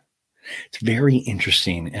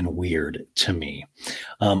interesting and weird to me.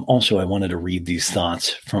 Also, I wanted to read these thoughts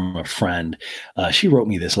from a friend. She wrote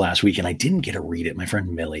me this last week, and I didn't get to read it. My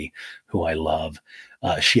friend Millie, who I love,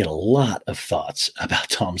 she had a lot of thoughts about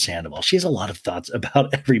Tom Sandoval. She has a lot of thoughts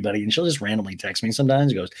about everybody, and she'll just randomly text me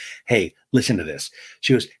sometimes and goes, "Hey, listen to this."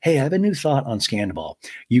 She goes, "Hey, I have a new thought on Sandoval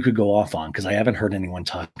you could go off on because I haven't heard anyone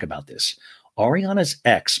talk about this. Ariana's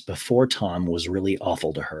ex before Tom was really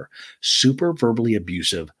awful to her, super verbally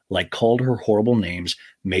abusive, like called her horrible names,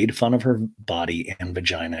 made fun of her body and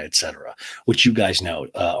vagina, etc., which you guys know.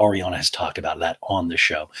 Ariana has talked about that on the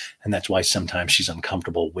show, and that's why sometimes she's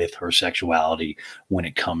uncomfortable with her sexuality when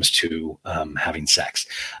it comes to having sex.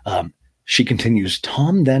 She continues,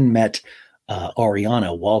 Tom then met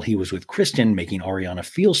Ariana while he was with Kristen, making Ariana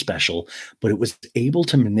feel special, but it was able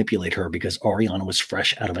to manipulate her because Ariana was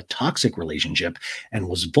fresh out of a toxic relationship and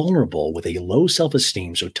was vulnerable with a low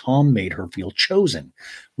self-esteem. So Tom made her feel chosen,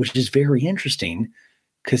 which is very interesting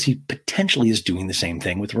because he potentially is doing the same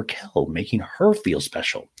thing with Raquel, making her feel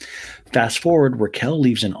special. Fast forward, Raquel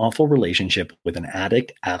leaves an awful relationship with an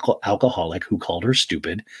addict alcoholic who called her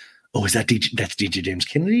stupid. Oh, is that that's DJ James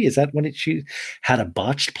Kennedy? Is that when she had a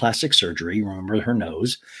botched plastic surgery? Remember her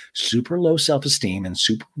nose, super low self-esteem and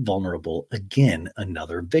super vulnerable. Again,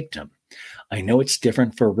 another victim. I know it's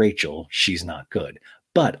different for Rachel. She's not good.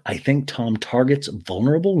 But I think Tom targets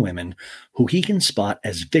vulnerable women who he can spot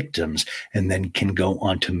as victims and then can go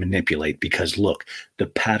on to manipulate because, look, the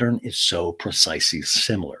pattern is so precisely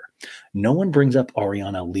similar. No one brings up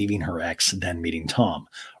Ariana leaving her ex, then meeting Tom.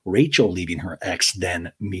 Rachel leaving her ex,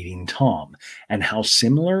 then meeting Tom, and how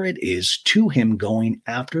similar it is to him going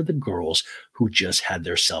after the girls who just had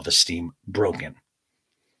their self-esteem broken.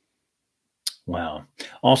 Wow.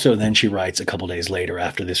 Also, then she writes a couple days later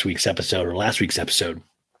after this week's episode or last week's episode,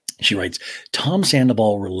 she writes, Tom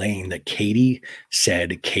Sandoval relaying that Katie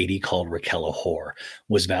said Katie called Raquel a whore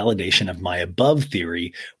was validation of my above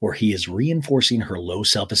theory where he is reinforcing her low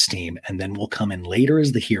self-esteem and then will come in later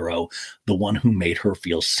as the hero, the one who made her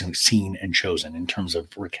feel seen and chosen in terms of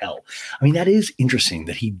Raquel. I mean, that is interesting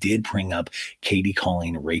that he did bring up Katie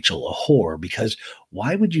calling Rachel a whore because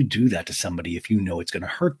why would you do that to somebody if you know it's going to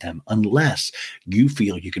hurt them unless you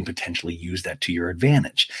feel you can potentially use that to your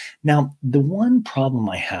advantage? Now, the one problem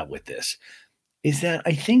I have with this is that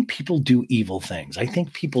I think people do evil things. I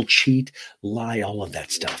think people cheat, lie, all of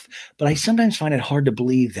that stuff. But I sometimes find it hard to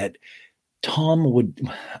believe that Tom would,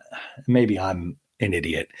 maybe I'm an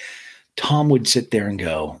idiot, Tom would sit there and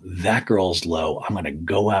go, that girl's low. I'm going to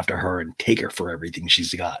go after her and take her for everything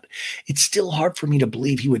she's got. It's still hard for me to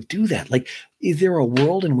believe he would do that. Like, is there a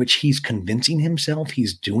world in which he's convincing himself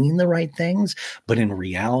he's doing the right things, but in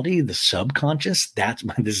reality, the subconscious,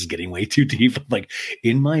 this is getting way too deep. Like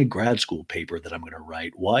in my grad school paper that I'm going to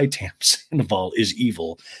write, why Tam Sandoval is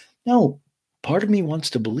evil. No, part of me wants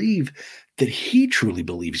to believe that he truly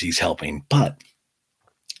believes he's helping, but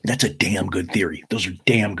that's a damn good theory. Those are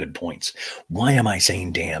damn good points. Why am I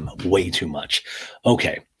saying damn way too much?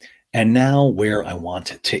 Okay. And now where I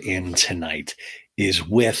want to end tonight is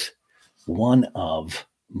with one of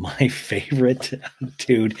my favorite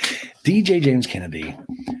dude, DJ James Kennedy.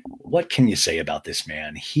 What can you say about this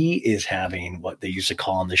man? He is having what they used to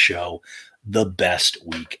call on the show the best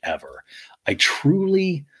week ever. I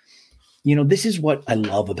truly, this is what I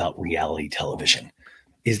love about reality television.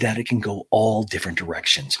 Is that it can go all different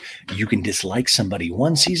directions. You can dislike somebody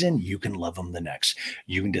one season, you can love them the next.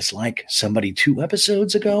 You can dislike somebody 2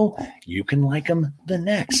 episodes ago, you can like them the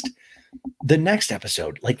next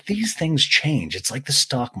episode. Like these things change. It's like the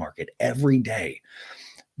stock market every day.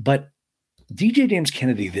 But DJ James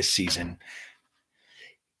Kennedy this season,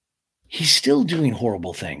 he's still doing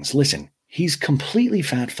horrible things. Listen, he's completely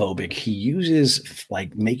fat phobic. He uses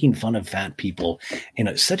like making fun of fat people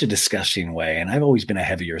in such a disgusting way. And I've always been a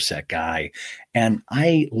heavier set guy. And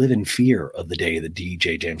I live in fear of the day that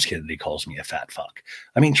DJ James Kennedy calls me a fat fuck.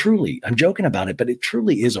 I mean, truly, I'm joking about it, but it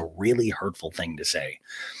truly is a really hurtful thing to say.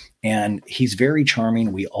 And he's very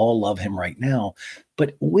charming. We all love him right now.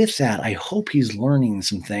 But with that, I hope he's learning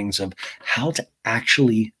some things of how to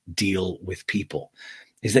actually deal with people.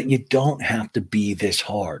 Is that you don't have to be this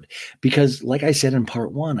hard. Because like I said in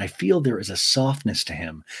part 1, I feel there is a softness to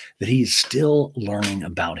him that he's still learning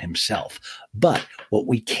about himself. But what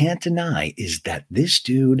we can't deny is that this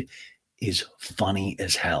dude is funny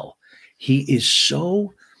as hell. He is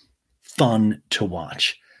so fun to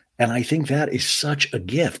watch. And I think that is such a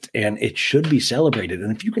gift and it should be celebrated.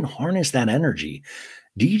 And if you can harness that energy,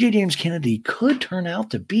 DJ James Kennedy could turn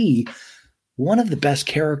out to be one of the best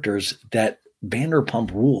characters that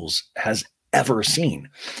Vanderpump Rules has ever seen.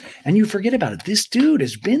 And you forget about it. This dude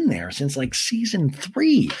has been there since like season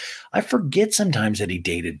 3. I forget sometimes that he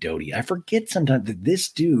dated Dodie. I forget sometimes that this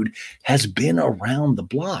dude has been around the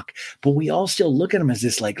block, but we all still look at him as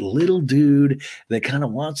this like little dude that kind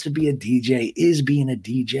of wants to be a DJ, is being a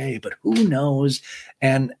DJ, but who knows?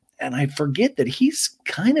 And I forget that he's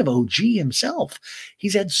kind of OG himself.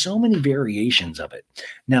 He's had so many variations of it.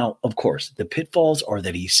 Now, of course, the pitfalls are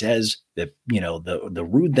that he says that, the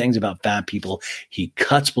rude things about fat people. He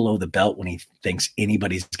cuts below the belt when he thinks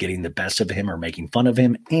anybody's getting the best of him or making fun of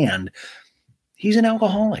him. And he's an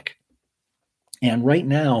alcoholic. And right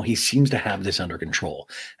now, he seems to have this under control.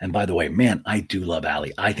 And by the way, man, I do love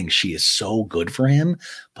Allie. I think she is so good for him,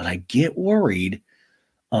 but I get worried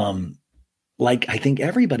like I think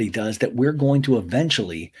everybody does, that we're going to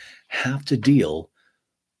eventually have to deal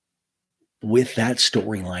with that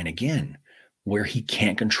storyline again, where he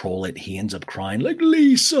can't control it. He ends up crying like,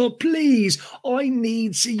 Lisa, please, I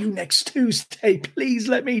need see you next Tuesday. Please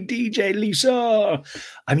let me DJ, Lisa.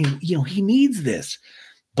 I mean, he needs this.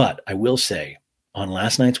 But I will say, on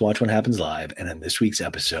last night's Watch What Happens Live and in this week's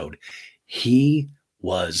episode, he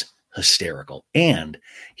was hysterical. And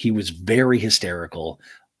he was very hysterical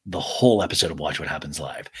the whole episode of Watch What Happens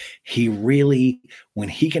Live. He really, when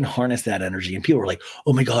he can harness that energy, and people are like,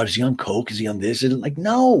 oh my God, is he on coke? Is he on this? And like,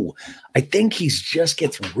 no, I think he's just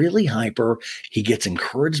gets really hyper. He gets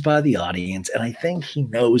encouraged by the audience. And I think he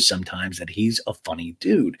knows sometimes that he's a funny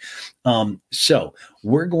dude. So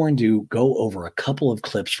we're going to go over a couple of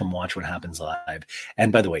clips from Watch What Happens Live.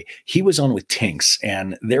 And by the way, he was on with Tinks,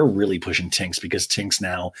 and they're really pushing Tinks because Tinks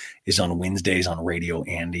now is on Wednesdays on Radio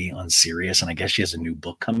Andy on Sirius. And I guess she has a new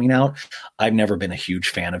book coming out. I've never been a huge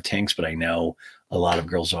fan of Tinks, but I know a lot of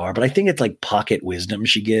girls are. But I think it's like pocket wisdom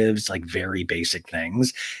she gives, like very basic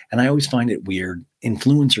things. And I always find it weird,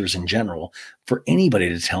 influencers in general, for anybody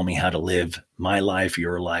to tell me how to live my life,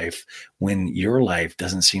 your life, when your life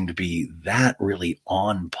doesn't seem to be that really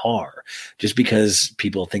on par. Just because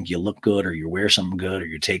people think you look good or you wear something good or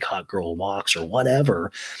you take hot girl walks or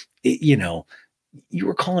whatever, you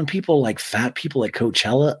were calling people like fat people at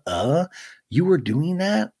Coachella. You were doing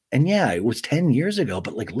that? And yeah, it was 10 years ago,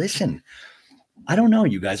 but like, listen, I don't know,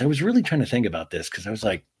 you guys. I was really trying to think about this because I was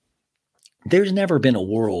like, there's never been a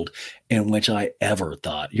world in which I ever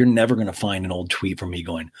thought you're never going to find an old tweet from me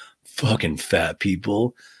going, fucking fat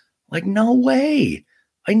people. Like, no way.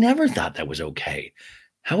 I never thought that was okay.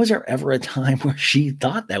 How was there ever a time where she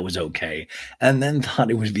thought that was okay and then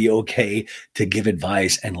thought it would be okay to give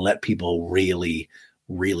advice and let people really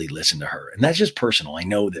listen to her? And that's just personal. I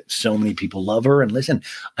know that so many people love her, and listen,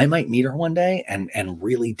 I might meet her one day and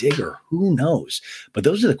really dig her. Who knows? But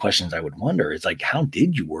those are the questions I would wonder. It's like, how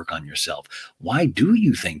did you work on yourself? Why do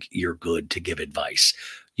you think you're good to give advice?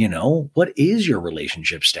 What is your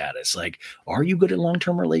relationship status? Like, are you good at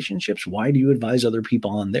long-term relationships? Why do you advise other people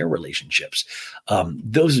on their relationships?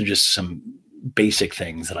 Those are just some basic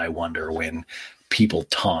things that I wonder when people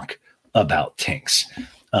talk about Tinks.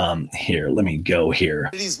 Here, let me go here.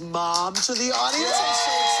 His mom to the audience. I'm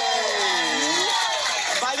so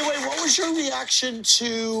excited. By the way, what was your reaction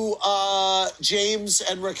to James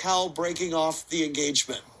and Raquel breaking off the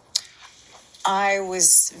engagement? I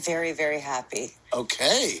was very, very happy.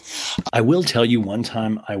 Okay. I will tell you, one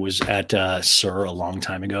time I was at Sir a long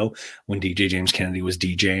time ago when DJ James Kennedy was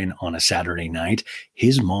DJing on a Saturday night.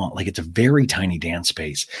 His mom, like, it's a very tiny dance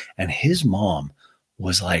space, and his mom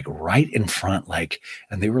was like right in front,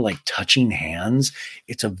 and they were like touching hands.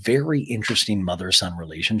 It's a very interesting mother-son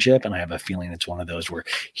relationship. And I have a feeling it's one of those where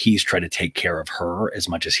he's tried to take care of her as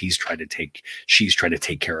much as she's tried to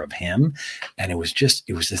take care of him. And it was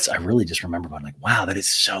this, I really just remember going like, wow, that is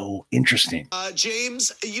so interesting.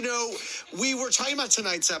 James, we were talking about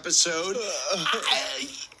tonight's episode.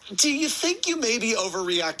 Do you think you maybe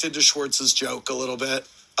overreacted to Schwartz's joke a little bit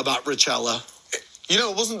about Richella?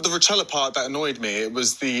 It wasn't the Richella part that annoyed me. It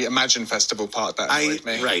was the Imagine Festival part that annoyed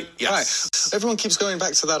me. Right, yes. Right. Everyone keeps going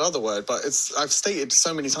back to that other word, but I've stated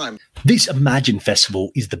so many times. This Imagine Festival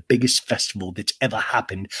is the biggest festival that's ever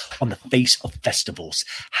happened on the face of festivals.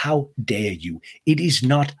 How dare you? It is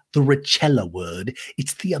not the Richella word.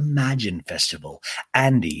 It's the Imagine Festival.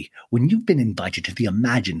 Andy, when you've been invited to the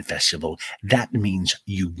Imagine Festival, that means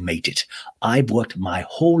you've made it. I've worked my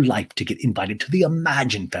whole life to get invited to the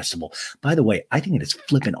Imagine Festival. By the way, I think it is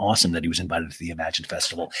flippin' awesome that he was invited to the Imagine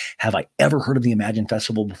Festival. Have I ever heard of the Imagine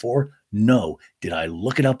Festival before? No. Did I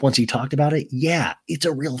look it up once he talked about it? Yeah, it's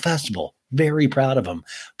a real festival. Very proud of him,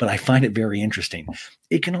 but I find it very interesting.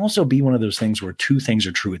 It can also be one of those things where two things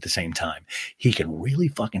are true at the same time. He can really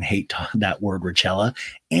fucking hate that word Richella,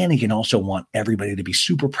 and he can also want everybody to be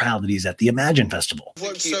super proud that he's at the Imagine Festival.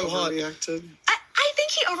 What's so hot? I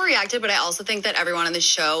think he overreacted, but I also think that everyone on the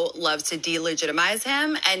show loves to delegitimize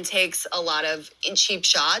him and takes a lot of cheap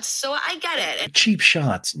shots. So I get it. Cheap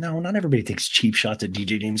shots. No, not everybody takes cheap shots at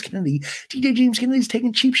DJ James Kennedy. DJ James Kennedy's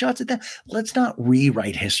taking cheap shots at that. Let's not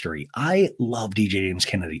rewrite history. I love DJ James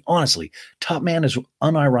Kennedy. Honestly, Top Man is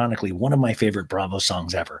unironically one of my favorite Bravo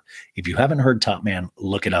songs ever. If you haven't heard Top Man,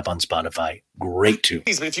 look it up on Spotify. Great tune.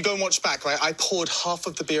 But if you go and watch back, right, I poured half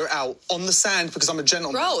of the beer out on the sand because I'm a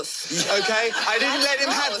gentleman. Gross. Okay? I didn't let him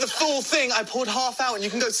have the full thing. I poured half out, and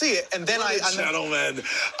you can go see it. And then Gentleman.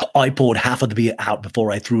 I poured half of the beer out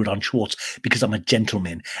before I threw it on Schwartz because I'm a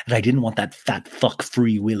gentleman, and I didn't want that fat fuck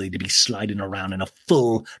Free Willy to be sliding around in a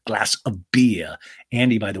full glass of beer.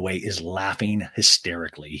 Andy, by the way, is laughing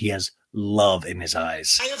hysterically. He has love in his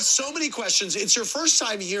eyes. I have so many questions. It's your first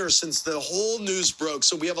time here since the whole news broke,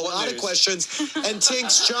 so we have a lot of questions. And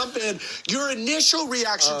Tinks, jump in. Your initial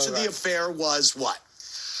reaction to the affair was what?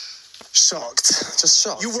 Shocked. Just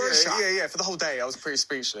shocked. You were shocked? Yeah. For the whole day, I was pretty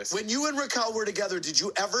speechless. When you and Raquel were together, did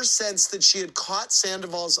you ever sense that she had caught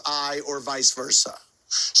Sandoval's eye or vice versa?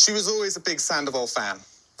 She was always a big Sandoval fan.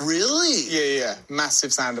 Really? Yeah.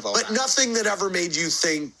 Massive Sandoval But fan. nothing that ever made you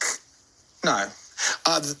think... No.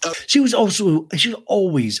 She was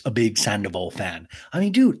always a big Sandoval fan. I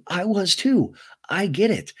mean, dude, I was too. I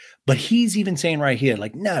get it. But he's even saying right here,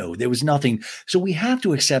 like, no, there was nothing. So we have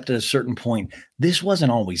to accept at a certain point, this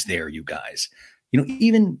wasn't always there, you guys. You know,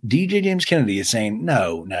 even DJ James Kennedy is saying,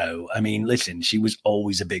 no. I mean, listen, she was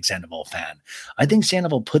always a big Sandoval fan. I think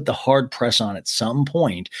Sandoval put the hard press on at some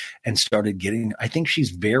point and started getting, I think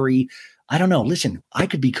she's very, I don't know. Listen, I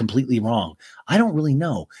could be completely wrong. I don't really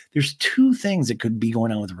know. There's two things that could be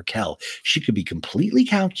going on with Raquel. She could be completely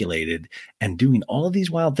calculated and doing all of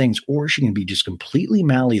these wild things, or she can be just completely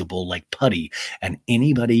malleable like putty, and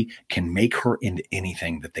anybody can make her into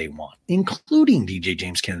anything that they want, including DJ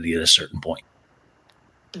James Kennedy at a certain point.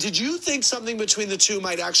 Did you think something between the two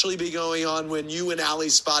might actually be going on when you and Allie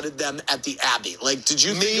spotted them at the Abbey? Like, did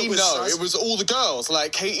you think it was sus? It was all the girls.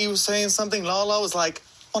 Like, Katie was saying something. Lala was like,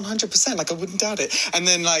 100%. Like, I wouldn't doubt it. And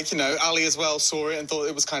then, like, you know, Ali as well saw it and thought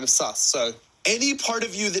it was kind of sus. So, any part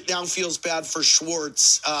of you that now feels bad for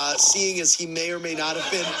Schwartz, seeing as he may or may not have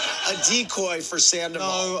been a decoy for Sandoval?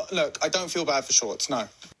 No, look, I don't feel bad for Schwartz, no.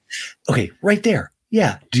 Okay, right there.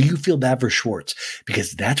 Yeah. Do you feel bad for Schwartz?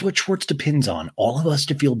 Because that's what Schwartz depends on, all of us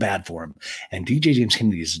to feel bad for him. And DJ James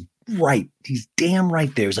Kennedy is right. He's damn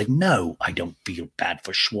right there. He's like, no, I don't feel bad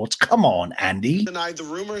for Schwartz. Come on, Andy. Denied the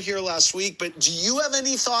rumor here last week, but do you have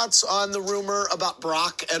any thoughts on the rumor about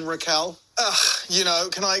Brock and Raquel? You know,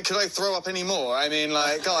 could I throw up any more? I mean,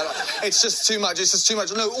 like, God, it's just too much. It's just too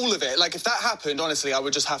much. No, all of it. Like, if that happened, honestly, I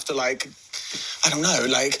would just have to, like, I don't know,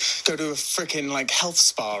 like, go to a freaking, like, health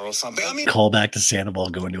spa or something. I mean, call back to Sandoval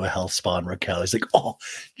going to a health spa, and Raquel is like, oh,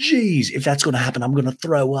 geez, if that's going to happen, I'm going to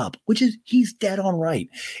throw up, which is, he's dead on right.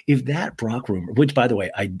 If that Brock rumor, which, by the way,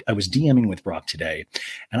 I was DMing with Brock today,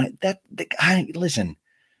 and listen,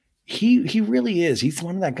 he really is. He's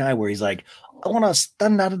one of that guy where he's like, I want to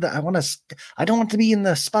stand out of I don't want to be in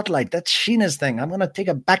the spotlight. That's Sheena's thing. I'm going to take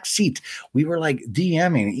a back seat. We were like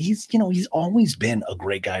DMing. He's always been a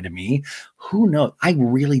great guy to me. Who knows? I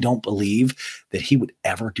really don't believe that he would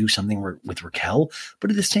ever do something with Raquel.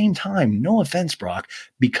 But at the same time, no offense, Brock,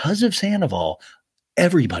 because of Sandoval,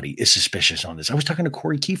 everybody is suspicious on this. I was talking to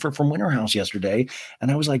Corey Kiefer from Winter House yesterday, and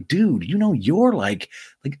I was like, dude, you're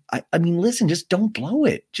I mean, listen, just don't blow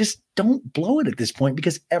it. Just don't blow it at this point,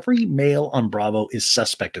 because every male on Bravo is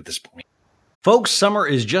suspect at this point. Folks, summer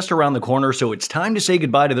is just around the corner, so it's time to say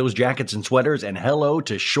goodbye to those jackets and sweaters and hello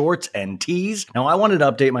to shorts and tees. Now, I wanted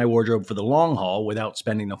to update my wardrobe for the long haul without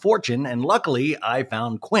spending a fortune, and luckily, I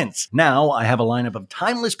found Quince. Now, I have a lineup of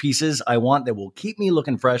timeless pieces I want that will keep me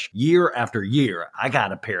looking fresh year after year. I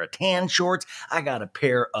got a pair of tan shorts. I got a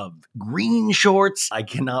pair of green shorts. I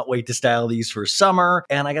cannot wait to style these for summer,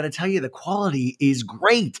 and I gotta tell you, the quality is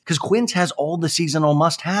great, because Quince has all the seasonal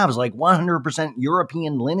must-haves, like 100%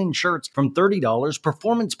 European linen shirts from $30,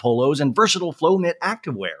 performance polos, and versatile flow knit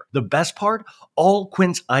activewear. The best part? All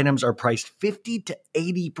Quince items are priced 50 to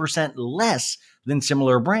 80% less than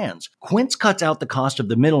similar brands. Quince cuts out the cost of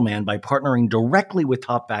the middleman by partnering directly with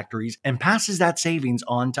top factories and passes that savings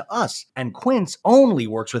on to us. And Quince only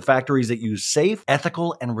works with factories that use safe,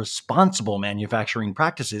 ethical, and responsible manufacturing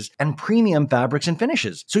practices and premium fabrics and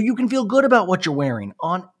finishes, so you can feel good about what you're wearing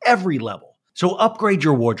on every level. So upgrade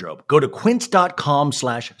your wardrobe. Go to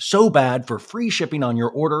quince.com/sobad for free shipping on your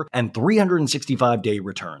order and 365-day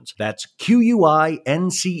returns. That's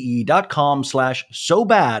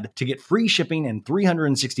QUINCE.com/sobad to get free shipping and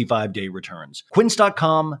 365-day returns.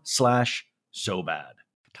 Quince.com/sobad.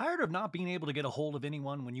 Tired of not being able to get a hold of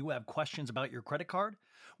anyone when you have questions about your credit card?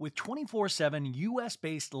 With 24/7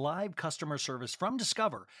 US-based live customer service from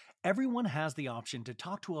Discover, everyone has the option to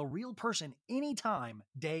talk to a real person anytime,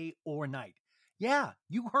 day or night. Yeah,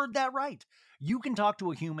 you heard that right. You can talk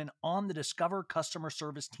to a human on the Discover customer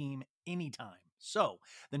service team anytime. So,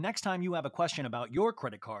 the next time you have a question about your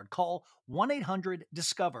credit card, call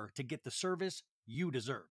 1-800-DISCOVER to get the service you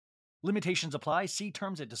deserve. Limitations apply. See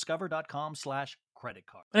terms at discover.com/credit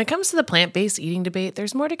card. When it comes to the plant-based eating debate,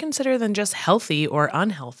 there's more to consider than just healthy or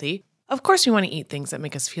unhealthy. Of course, we want to eat things that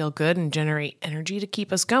make us feel good and generate energy to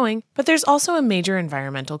keep us going, but there's also a major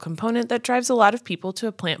environmental component that drives a lot of people to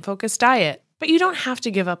a plant-focused diet. But you don't have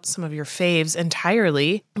to give up some of your faves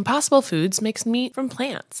entirely. Impossible Foods makes meat from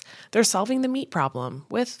plants. They're solving the meat problem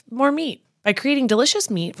with more meat. By creating delicious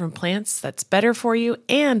meat from plants that's better for you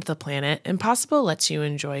and the planet, Impossible lets you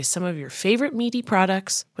enjoy some of your favorite meaty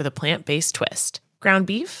products with a plant-based twist. Ground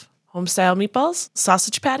beef, home-style meatballs,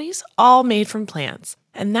 sausage patties, all made from plants.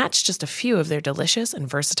 And that's just a few of their delicious and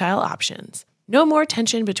versatile options. No more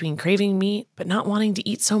tension between craving meat but not wanting to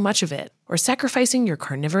eat so much of it, or sacrificing your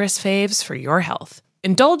carnivorous faves for your health.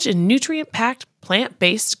 Indulge in nutrient-packed,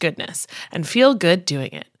 plant-based goodness and feel good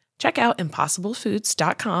doing it. Check out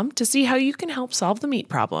impossiblefoods.com to see how you can help solve the meat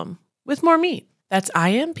problem with more meat. That's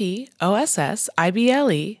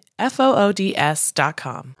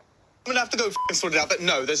IMPOSSIBLEFOODS.com. I'm gonna have to go sort it out, but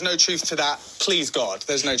no, there's no truth to that. Please, God,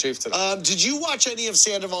 there's no truth to that. Did you watch any of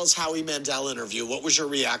Sandoval's Howie Mandel interview? What was your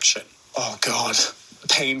reaction? Oh, God.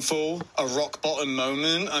 Painful, a rock bottom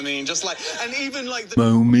moment. I mean, just like, and even like the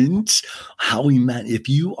Moments. If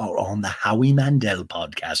you are on the Howie Mandel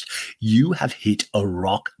podcast, you have hit a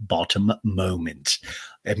rock bottom moment.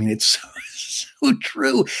 I mean, it's so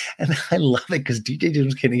true. And I love it because DJ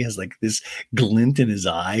James Kennedy has like this glint in his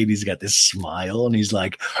eye and he's got this smile and he's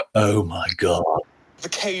like, oh my God. the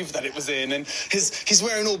cave that it was in, and he's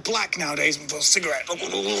wearing all black nowadays with a cigarette.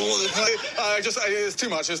 It's too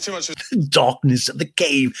much. It's too much. Darkness of the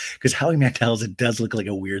cave, because Howie Mantel's, it does look like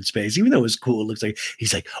a weird space, even though it was cool. It looks like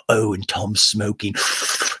he's like, oh, and Tom's smoking,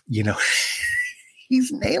 you know.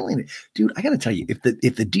 He's nailing it, dude. I gotta tell you, if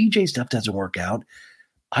the DJ stuff doesn't work out,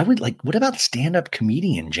 I would like, what about stand-up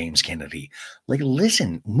comedian James Kennedy? Like,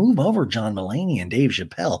 listen, move over John Mulaney and Dave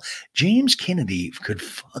Chappelle. James Kennedy could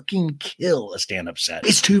fucking kill a stand-up set.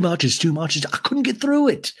 It's too much. It's too much. I couldn't get through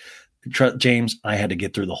it. James, I had to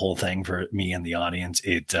get through the whole thing for me and the audience.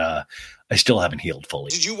 I still haven't healed fully.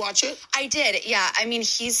 Did you watch it? I did, yeah. I mean,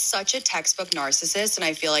 he's such a textbook narcissist, and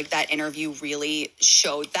I feel like that interview really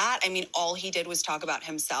showed that. I mean, all he did was talk about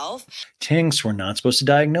himself. Tinks, we're not supposed to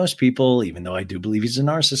diagnose people, even though I do believe he's a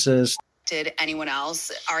narcissist. Did anyone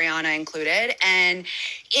else, Ariana included, and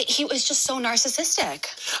he was just so narcissistic.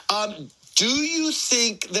 Do you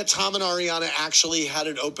think that Tom and Ariana actually had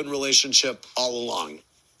an open relationship all along?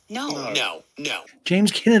 No.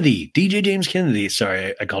 James Kennedy, DJ James Kennedy.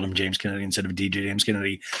 Sorry, I called him James Kennedy instead of DJ James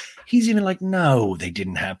Kennedy. He's even like, no, they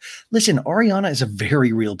didn't have. Listen, Ariana is a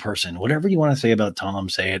very real person. Whatever you want to say about Tom,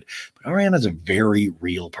 say it. But Ariana is a very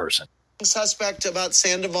real person. Suspect about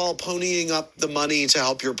Sandoval ponying up the money to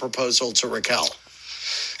help your proposal to Raquel.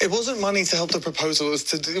 It wasn't money to help the proposal.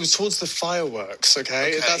 It was towards the fireworks.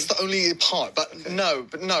 Okay, that's the only part. But no,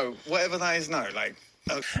 whatever that is, no, like.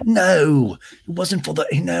 No, it wasn't for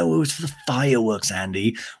it was for the fireworks,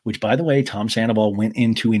 Andy, which, by the way, Tom Sandoval went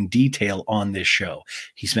into in detail on this show.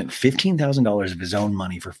 He spent $15,000 of his own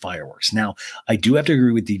money for fireworks. Now, I do have to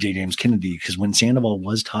agree with DJ James Kennedy, because when Sandoval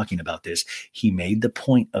was talking about this, he made the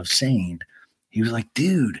point of saying, he was like,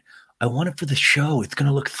 dude, I want it for the show. It's going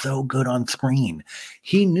to look so good on screen.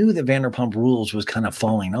 He knew that Vanderpump Rules was kind of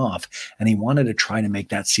falling off, and he wanted to try to make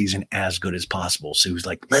that season as good as possible. So he was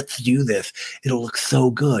like, let's do this. It'll look so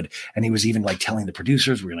good. And he was even like telling the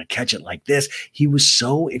producers, we're going to catch it like this. He was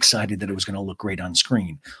so excited that it was going to look great on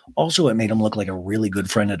screen. Also, it made him look like a really good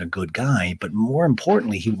friend and a good guy. But more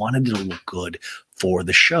importantly, he wanted it to look good for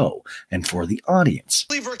the show and for the audience.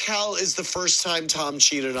 I believe Raquel is the first time Tom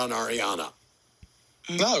cheated on Ariana.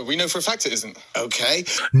 No, we know for a fact it isn't. Okay.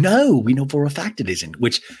 No, we know for a fact it isn't,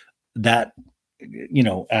 which that,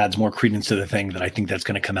 adds more credence to the thing that I think that's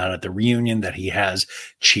going to come out at the reunion, that he has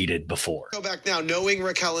cheated before. Go back now. Knowing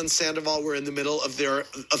Raquel and Sandoval were in the middle of their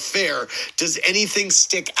affair, does anything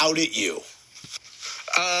stick out at you?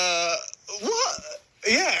 What?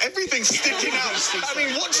 Yeah, everything's sticking out. I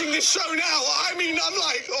mean, watching this show now, I'm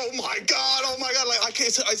like, oh my God. Like,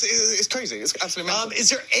 it's crazy. It's absolutely amazing. Is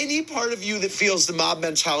there any part of you that feels the mob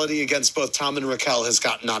mentality against both Tom and Raquel has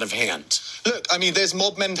gotten out of hand? Look, I mean, there's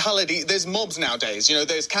mob mentality. There's mobs nowadays.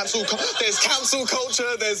 There's cancel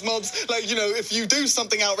culture. There's mobs. Like, if you do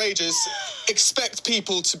something outrageous, expect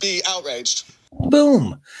people to be outraged.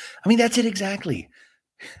 Boom. I mean, that's it exactly.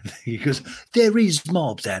 He goes, there is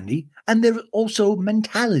mobs, Andy, and there are also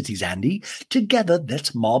mentalities, Andy. Together,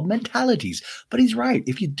 that's mob mentalities. But he's right.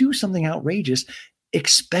 If you do something outrageous,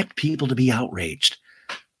 expect people to be outraged.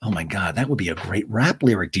 Oh my God, that would be a great rap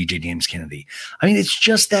lyric, DJ James Kennedy. I mean, it's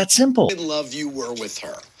just that simple. In love you were with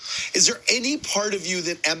her. Is there any part of you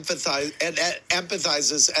that empathizes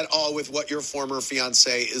at all with what your former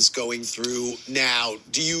fiance is going through now?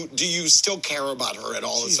 Do you still care about her at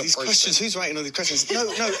all as a these person? questions, who's writing all these questions? No,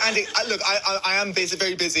 Andy, I am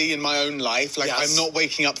very busy in my own life. Like, Yes. I'm not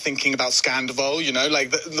waking up thinking about Sandoval, you know?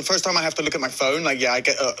 Like, the first time I have to look at my phone, like, yeah, I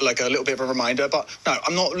get a little bit of a reminder. But no,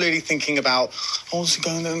 I'm not really thinking about, what's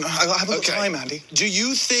going on? I haven't got time, Andy. Do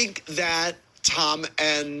you think that Tom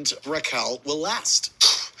and Raquel will last?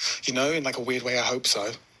 You know, in like a weird way, I hope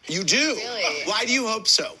so. You do? Really? Why do you hope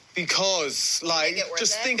so? Because, like, Make it worth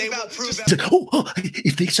just it? think They about... will prove It's like, oh,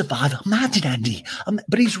 if they survive, imagine, Andy.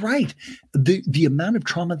 But he's right. The amount of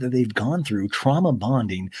trauma that they've gone through, trauma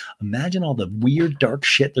bonding, imagine all the weird, dark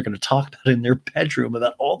shit they're going to talk about in their bedroom,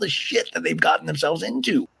 about all the shit that they've gotten themselves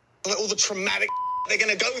into. like, all the traumatic they're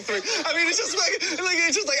gonna go through. I mean, it's just like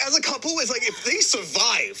it's just like as a couple, it's like if they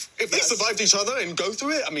survived each other and go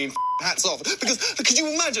through it, I mean, hats off. Because could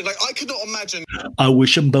you imagine? Like, I could not imagine. I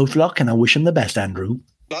wish them both luck, and I wish them the best, Andrew.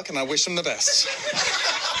 Luck, and I wish them the best.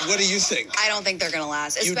 What do you think? I don't think they're going to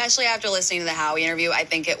last, especially after listening to the Howie interview. I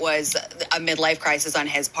think it was a midlife crisis on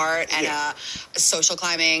his part and a social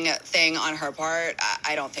climbing thing on her part.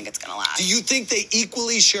 I don't think it's going to last. Do you think they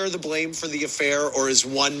equally share the blame for the affair, or is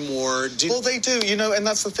one more... Well, they do, you know, and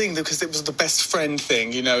that's the thing, because it was the best friend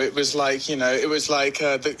thing, you know. It was like, you know,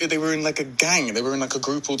 they were in like a gang. They were in like a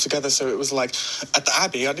group all together. So it was like, at the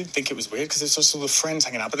Abbey, I didn't think it was weird because it's just all the friends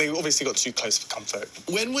hanging out. But they obviously got too close for comfort.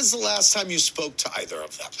 When was the last time you spoke to either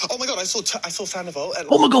of them? Oh my God, I saw Sandoval.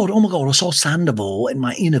 Oh my God, I saw Sandoval in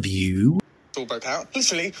my interview. It all broke out.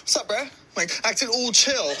 Literally, what's up, bruh? Like, acting all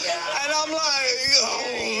chill. Yeah. And I'm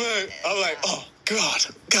like, oh,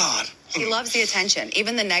 God. He loves the attention,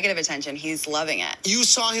 even the negative attention. He's loving it. You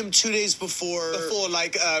saw him 2 days before...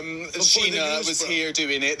 Sheena was here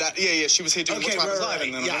doing it. She was here doing What's Happened Live.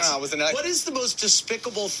 And then I was in LA. What is the most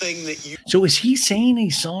despicable thing that you... So is he saying he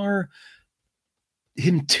saw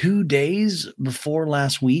him 2 days before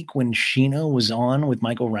last week when Sheena was on with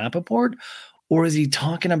Michael Rappaport? Or is he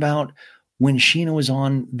talking about when Sheena was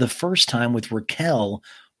on the first time with Raquel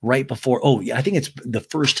right before? Oh, yeah, I think it's the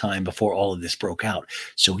first time before all of this broke out.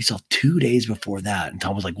 So we saw 2 days before that. And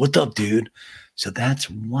Tom was like, what's up, dude? So that's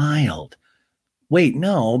wild. Wait,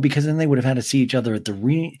 no, because then they would have had to see each other at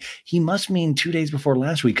the he must mean 2 days before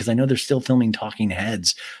last week, because I know they're still filming talking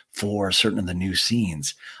heads for certain of the new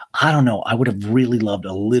scenes. I don't know. I would have really loved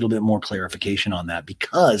a little bit more clarification on that,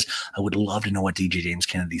 because I would love to know what DJ James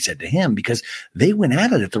Kennedy said to him, because they went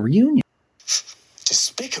at it at the reunion.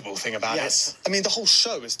 Despicable thing about it. I mean, the whole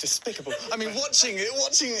show is despicable. I mean, watching it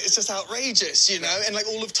is just outrageous, you know? And like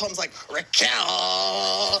all of Tom's like, Raquel.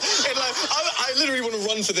 And like, I literally want to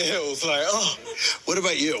run for the hills. Like, oh, what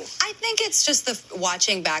about you? I think it's just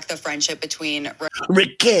watching back the friendship between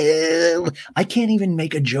Raquel. I can't even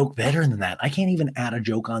make a joke better than that. I can't even add a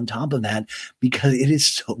joke on top of that, because it is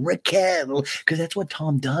so Raquel. Because that's what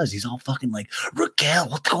Tom does. He's all fucking like, Raquel,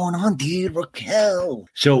 what's going on, dude? Raquel.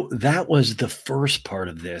 So that was the first part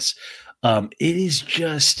of this. It is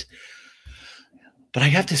just, but I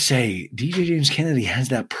have to say, DJ James Kennedy has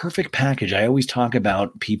that perfect package. I always talk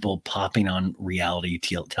about people popping on reality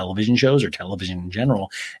television shows or television in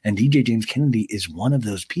general, and DJ James Kennedy is one of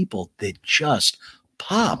those people that just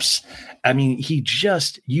pops. I mean,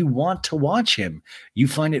 you want to watch him. You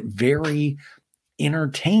find it very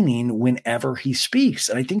entertaining whenever he speaks.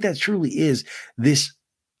 And I think that truly is this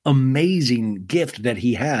amazing gift that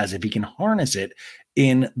he has if he can harness it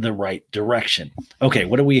in the right direction. Okay,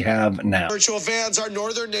 what do we have now? Virtual fans, our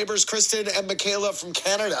northern neighbors, Kristen and Michaela from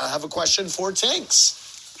Canada, have a question for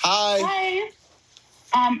Tinks. Hi.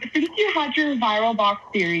 Since you had your viral box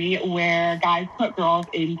theory where guys put girls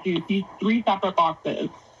into these 3 separate boxes,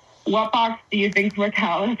 what box do you think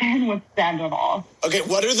Raquel is in with Sandoval? Okay,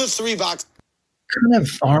 what are the 3 boxes? Kind of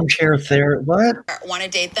armchair therapy. What? Want to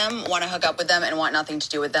date them, want to hook up with them, and want nothing to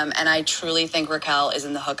do with them. And I truly think Raquel is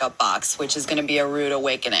in the hookup box, which is going to be a rude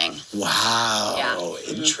awakening. Wow. Yeah.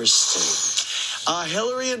 Interesting.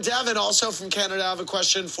 Hillary and Devin, also from Canada, have a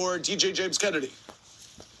question for DJ James Kennedy.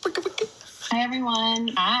 Hi, everyone.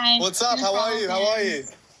 Hi. What's up? How are you?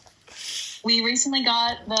 We recently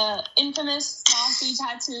got the infamous Saucy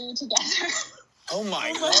tattoo together. Oh,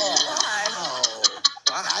 my God.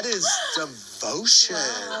 Wow, that is devotion.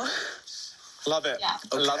 Wow. Love it. Yeah.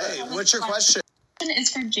 Okay. Love it. What's your question? Is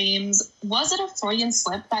for James. Was it a Freudian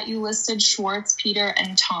slip that you listed Schwartz, Peter,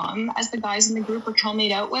 and Tom as the guys in the group Raquel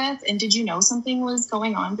made out with? And did you know something was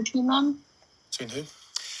going on between them? Between who?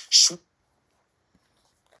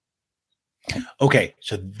 Okay,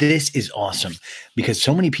 so this is awesome because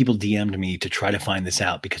so many people DM'd me to try to find this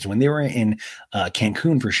out because when they were in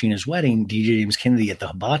Cancun for Sheena's wedding, DJ James Kennedy at the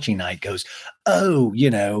hibachi night goes, oh,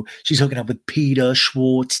 she's hooking up with Peter,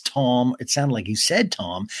 Schwartz, Tom. It sounded like he said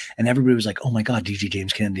Tom, and everybody was like, oh my God, DJ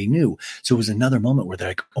James Kennedy knew. So it was another moment where they're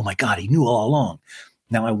like, oh my God, he knew all along.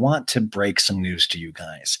 Now I want to break some news to you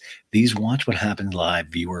guys. These Watch What Happens Live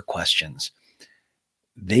viewer questions,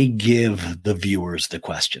 they give the viewers the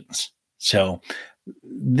questions. So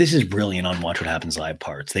this is brilliant on Watch What Happens Live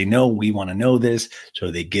parts. They know we want to know this,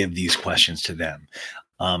 so they give these questions to them.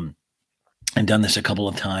 I've done this a couple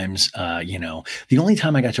of times. The only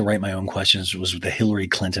time I got to write my own questions was with the Hillary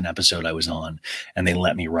Clinton episode I was on, and they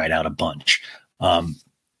let me write out a bunch. But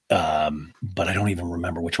I don't even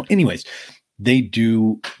remember which one. Anyways, they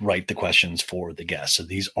do write the questions for the guests. So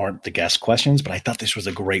these aren't the guest questions, but I thought this was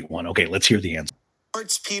a great one. Okay, let's hear the answer.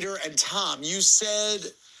 Arts, Peter, and Tom, you said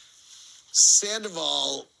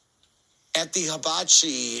Sandoval at the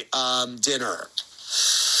hibachi dinner.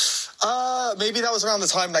 Maybe that was around the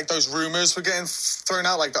time like those rumors were getting thrown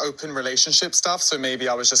out, like the open relationship stuff. So maybe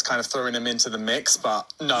I was just kind of throwing him into the mix.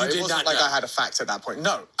 But no, it wasn't like I had a fact at that point.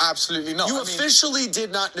 No, absolutely not. You officially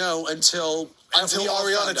did not know until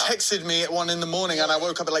Ariana texted me at 1 a.m, and I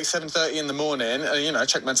woke up at like 7:30 in the morning. I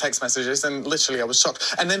checked my text messages, and literally I was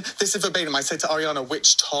shocked. And then this is verbatim. I said to Ariana,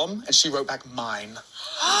 "Which Tom?" And she wrote back, "Mine."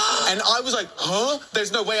 And I was like, "Huh?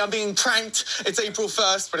 There's no way I'm being pranked. It's April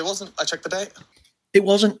 1st," but it wasn't. I checked the date. It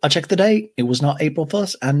wasn't. I checked the date. It was not April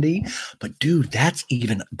 1st, Andy. But dude, that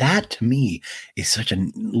to me is such a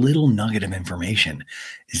little nugget of information,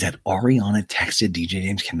 is that Ariana texted DJ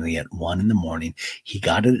James Kennedy at 1 a.m. He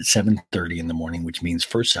got it at 7:30 in the morning, which means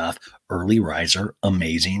first off, early riser,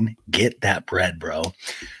 amazing. Get that bread, bro.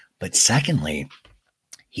 But secondly,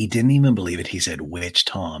 he didn't even believe it. He said, which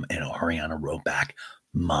Tom? And Ariana wrote back,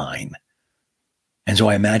 mine. And so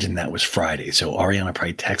I imagine that was Friday. So Ariana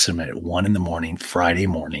probably texted him at 1 a.m, Friday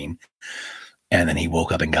morning. And then he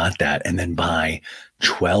woke up and got that. And then by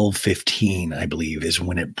 12:15, I believe, is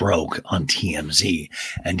when it broke on TMZ.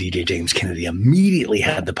 And DJ James Kennedy immediately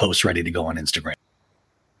had the post ready to go on Instagram.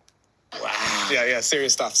 Wow. Yeah,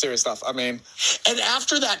 serious stuff. I mean, and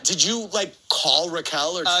after that, did you call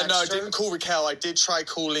Raquel or text no, I her? didn't call Raquel. I did try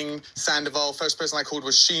calling Sandoval. First person I called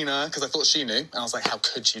was Sheena because I thought she knew, and I was like, "How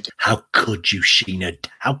could you do? How could you, Sheena?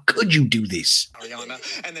 How could you do this?" Ariana,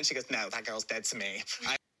 and then she goes, "No, that girl's dead to me."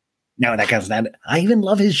 No, that girl's dead. I even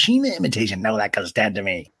love his Sheena imitation. No, that girl's dead to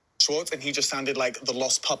me. Schwartz, and he just sounded like the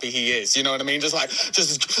lost puppy he is. You know what I mean? Just I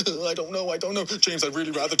don't know. James, I'd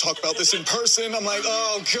really rather talk about this in person. I'm like,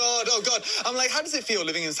 oh God. I'm like, how does it feel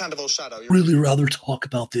living in Sandoval's shadow? Really rather talk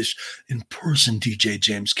about this in person, DJ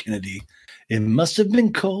James Kennedy. It must have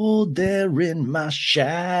been cold there in my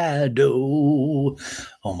shadow.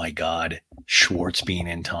 Oh my God. Schwartz being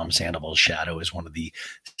in Tom Sandoval's shadow is one of the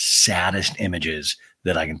saddest images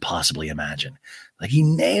that I can possibly imagine. Like, he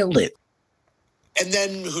nailed it. And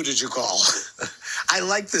then who did you call? I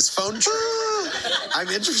like this phone tree. I'm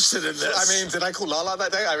interested in this. I mean, did I call Lala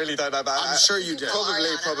that day? I really don't know. I'm sure you did.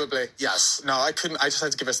 Probably. Yes. No, I couldn't. I just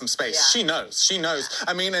had to give her some space. Yeah. She knows.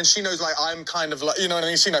 I mean, and she knows, I'm kind of you know what I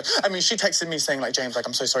mean? She knows. I mean, she texted me saying, James,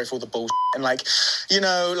 I'm so sorry for all the bullshit. And,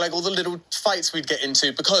 all the little fights we'd get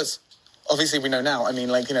into because obviously we know now. I mean,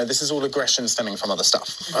 this is all aggression stemming from other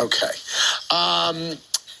stuff. Okay.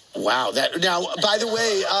 Wow. Now, by the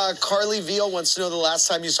way, Carly Veal wants to know the last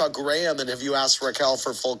time you saw Graham, and have you asked Raquel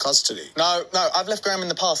for full custody? No, I've left Graham in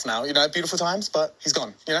the past now. Beautiful times, but he's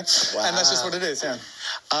gone. Wow. And that's just what it is.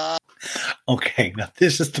 Yeah. Okay, now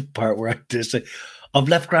this is the part where I just say, I've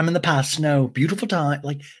left Graham in the past. No, beautiful time.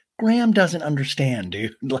 Graham doesn't understand,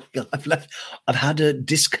 dude. I've had to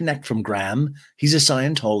disconnect from Graham. He's a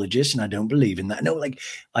Scientologist, and I don't believe in that. No,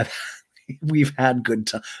 we've had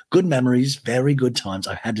good memories, very good times.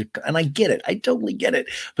 I've had to, and I get it. I totally get it.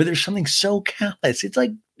 But there's something so callous. It's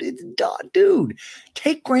dude,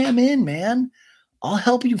 take Graham in, man. I'll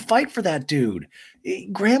help you fight for that dude.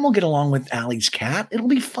 Graham will get along with Allie's cat. It'll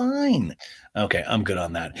be fine. Okay, I'm good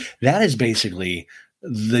on that. That is basically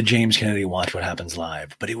the James Kennedy Watch What Happens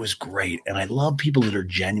Live, but it was great. And I love people that are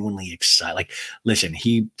genuinely excited. Listen,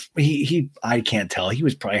 he I can't tell. He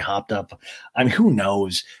was probably hopped up. I mean, who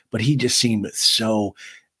knows? But he just seemed so,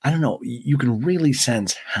 I don't know. You can really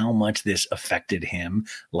sense how much this affected him,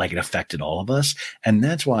 like it affected all of us. And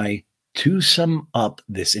that's why, to sum up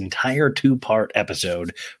this entire 2-part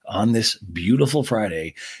episode on this beautiful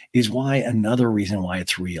Friday, is why another reason why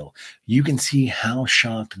it's real. You can see how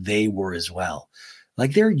shocked they were as well.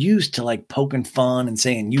 They're used to poking fun and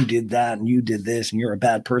saying you did that and you did this and you're a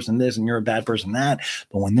bad person this and you're a bad person that.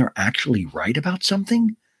 But when they're actually right about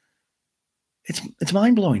something, it's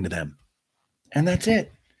mind-blowing to them. And that's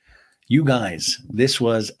it. You guys, this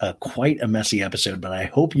was quite a messy episode, but I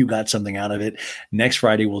hope you got something out of it. Next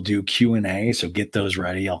Friday, we'll do Q&A, so get those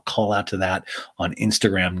ready. I'll call out to that on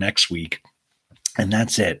Instagram next week. And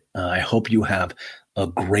that's it. I hope you have a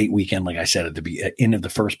great weekend. Like I said at the end of the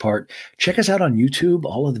first part, check us out on YouTube.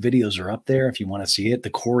 All of the videos are up there if you want to see it. The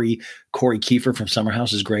Corey Kiefer from Summer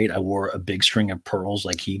House is great. I wore a big string of pearls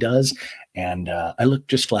like he does, and I look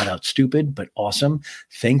just flat out stupid, but awesome.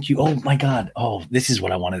 Thank you. Oh my God. Oh, this is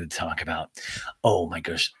what I wanted to talk about. Oh my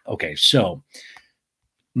gosh. Okay, so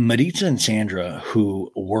Maritza and Sandra,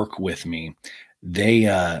 who work with me, they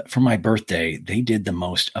for my birthday, they did the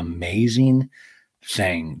most amazing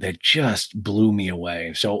thing that just blew me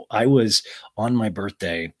away. So I was on my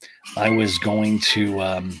birthday, I was going to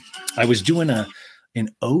I was doing an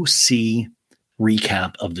OC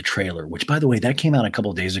recap of the trailer, which by the way, that came out a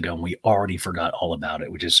couple of days ago and we already forgot all about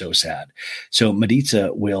it, which is so sad. So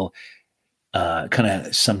Maritza will kind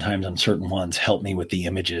of sometimes on certain ones help me with the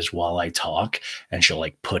images while I talk, and she'll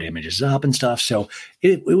like put images up and stuff. So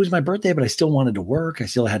it was my birthday, but I still wanted to work. I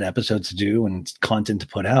still had episodes to do and content to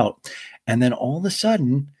put out. And then all of a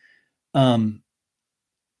sudden, I'm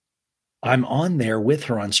on there with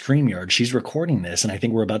her on StreamYard. She's recording this, and I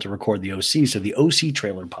think we're about to record the OC. So the OC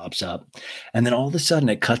trailer pops up, and then all of a sudden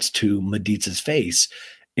it cuts to Maritza's face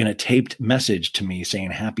in a taped message to me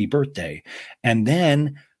saying happy birthday. And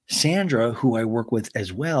then Sandra, who I work with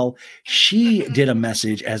as well, she did a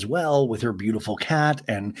message as well with her beautiful cat.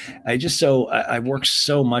 And I work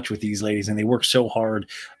so much with these ladies, and they work so hard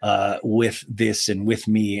with this and with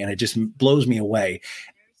me, and it just blows me away.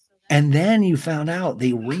 And then you found out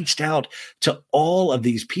they reached out to all of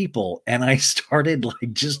these people, and I started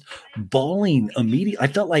like just bawling immediately.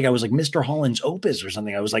 I felt like I was like Mr. Holland's Opus or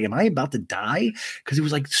something. I was like, am I about to die? Because it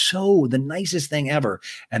was like so the nicest thing ever.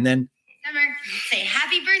 And then Summer, say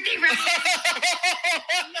happy birthday, Ryan.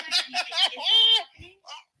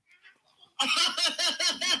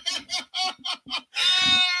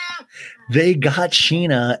 they got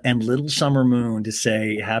Sheena and Little Summer Moon to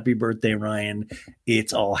say happy birthday, Ryan.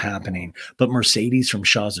 It's all happening. But Mercedes from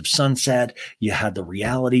Shaws of Sunset, you had the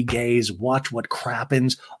reality gays, Watch What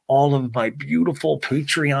Crappens, all of my beautiful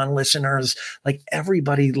Patreon listeners, like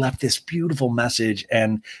everybody left this beautiful message.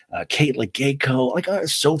 And Kate Legayco, like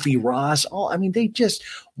Sophie Ross, they just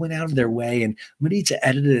went out of their way, and Maritza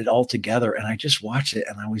edited it all together. And I just watched it,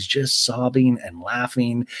 and I was just sobbing and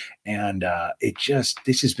laughing. And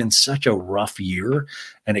this has been such a rough year,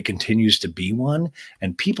 and it continues to be one.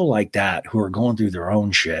 And people like that who are going through their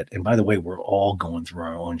own shit. And by the way, we're all going through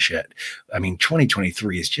our own shit.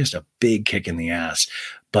 2023 is just a big kick in the ass.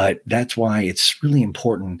 But that's why it's really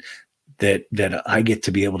important that I get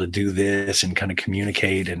to be able to do this and kind of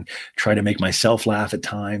communicate and try to make myself laugh at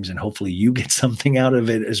times. And hopefully you get something out of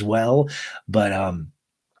it as well. But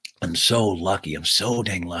I'm so lucky. I'm so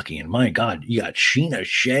dang lucky. And my God, you got Sheena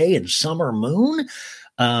Shea and Summer Moon.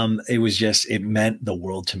 It meant the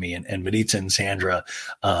world to me. And Maritza and Sandra,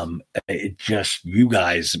 you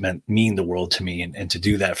guys mean the world to me. And to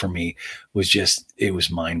do that for me it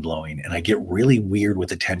was mind blowing. And I get really weird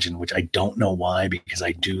with attention, which I don't know why, because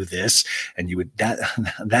I do this, and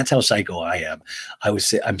that's how psycho I am.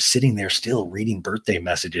 I'm sitting there still reading birthday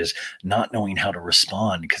messages, not knowing how to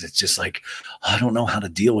respond, because it's just like, I don't know how to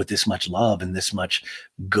deal with this much love and this much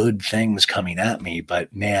good things coming at me.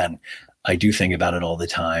 But man, I do think about it all the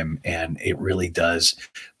time, and it really does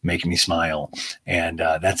make me smile. And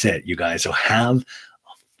that's it, you guys. So have a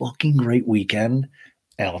fucking great weekend,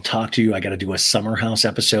 and I'll talk to you. I got to do a Summer House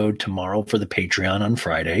episode tomorrow for the Patreon on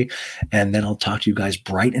Friday, and then I'll talk to you guys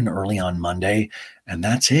bright and early on Monday. And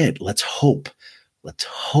that's it. Let's hope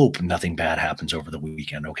nothing bad happens over the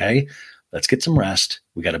weekend, okay? Let's get some rest.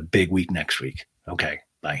 We got a big week next week. Okay,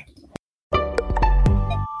 bye.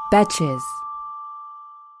 Betches.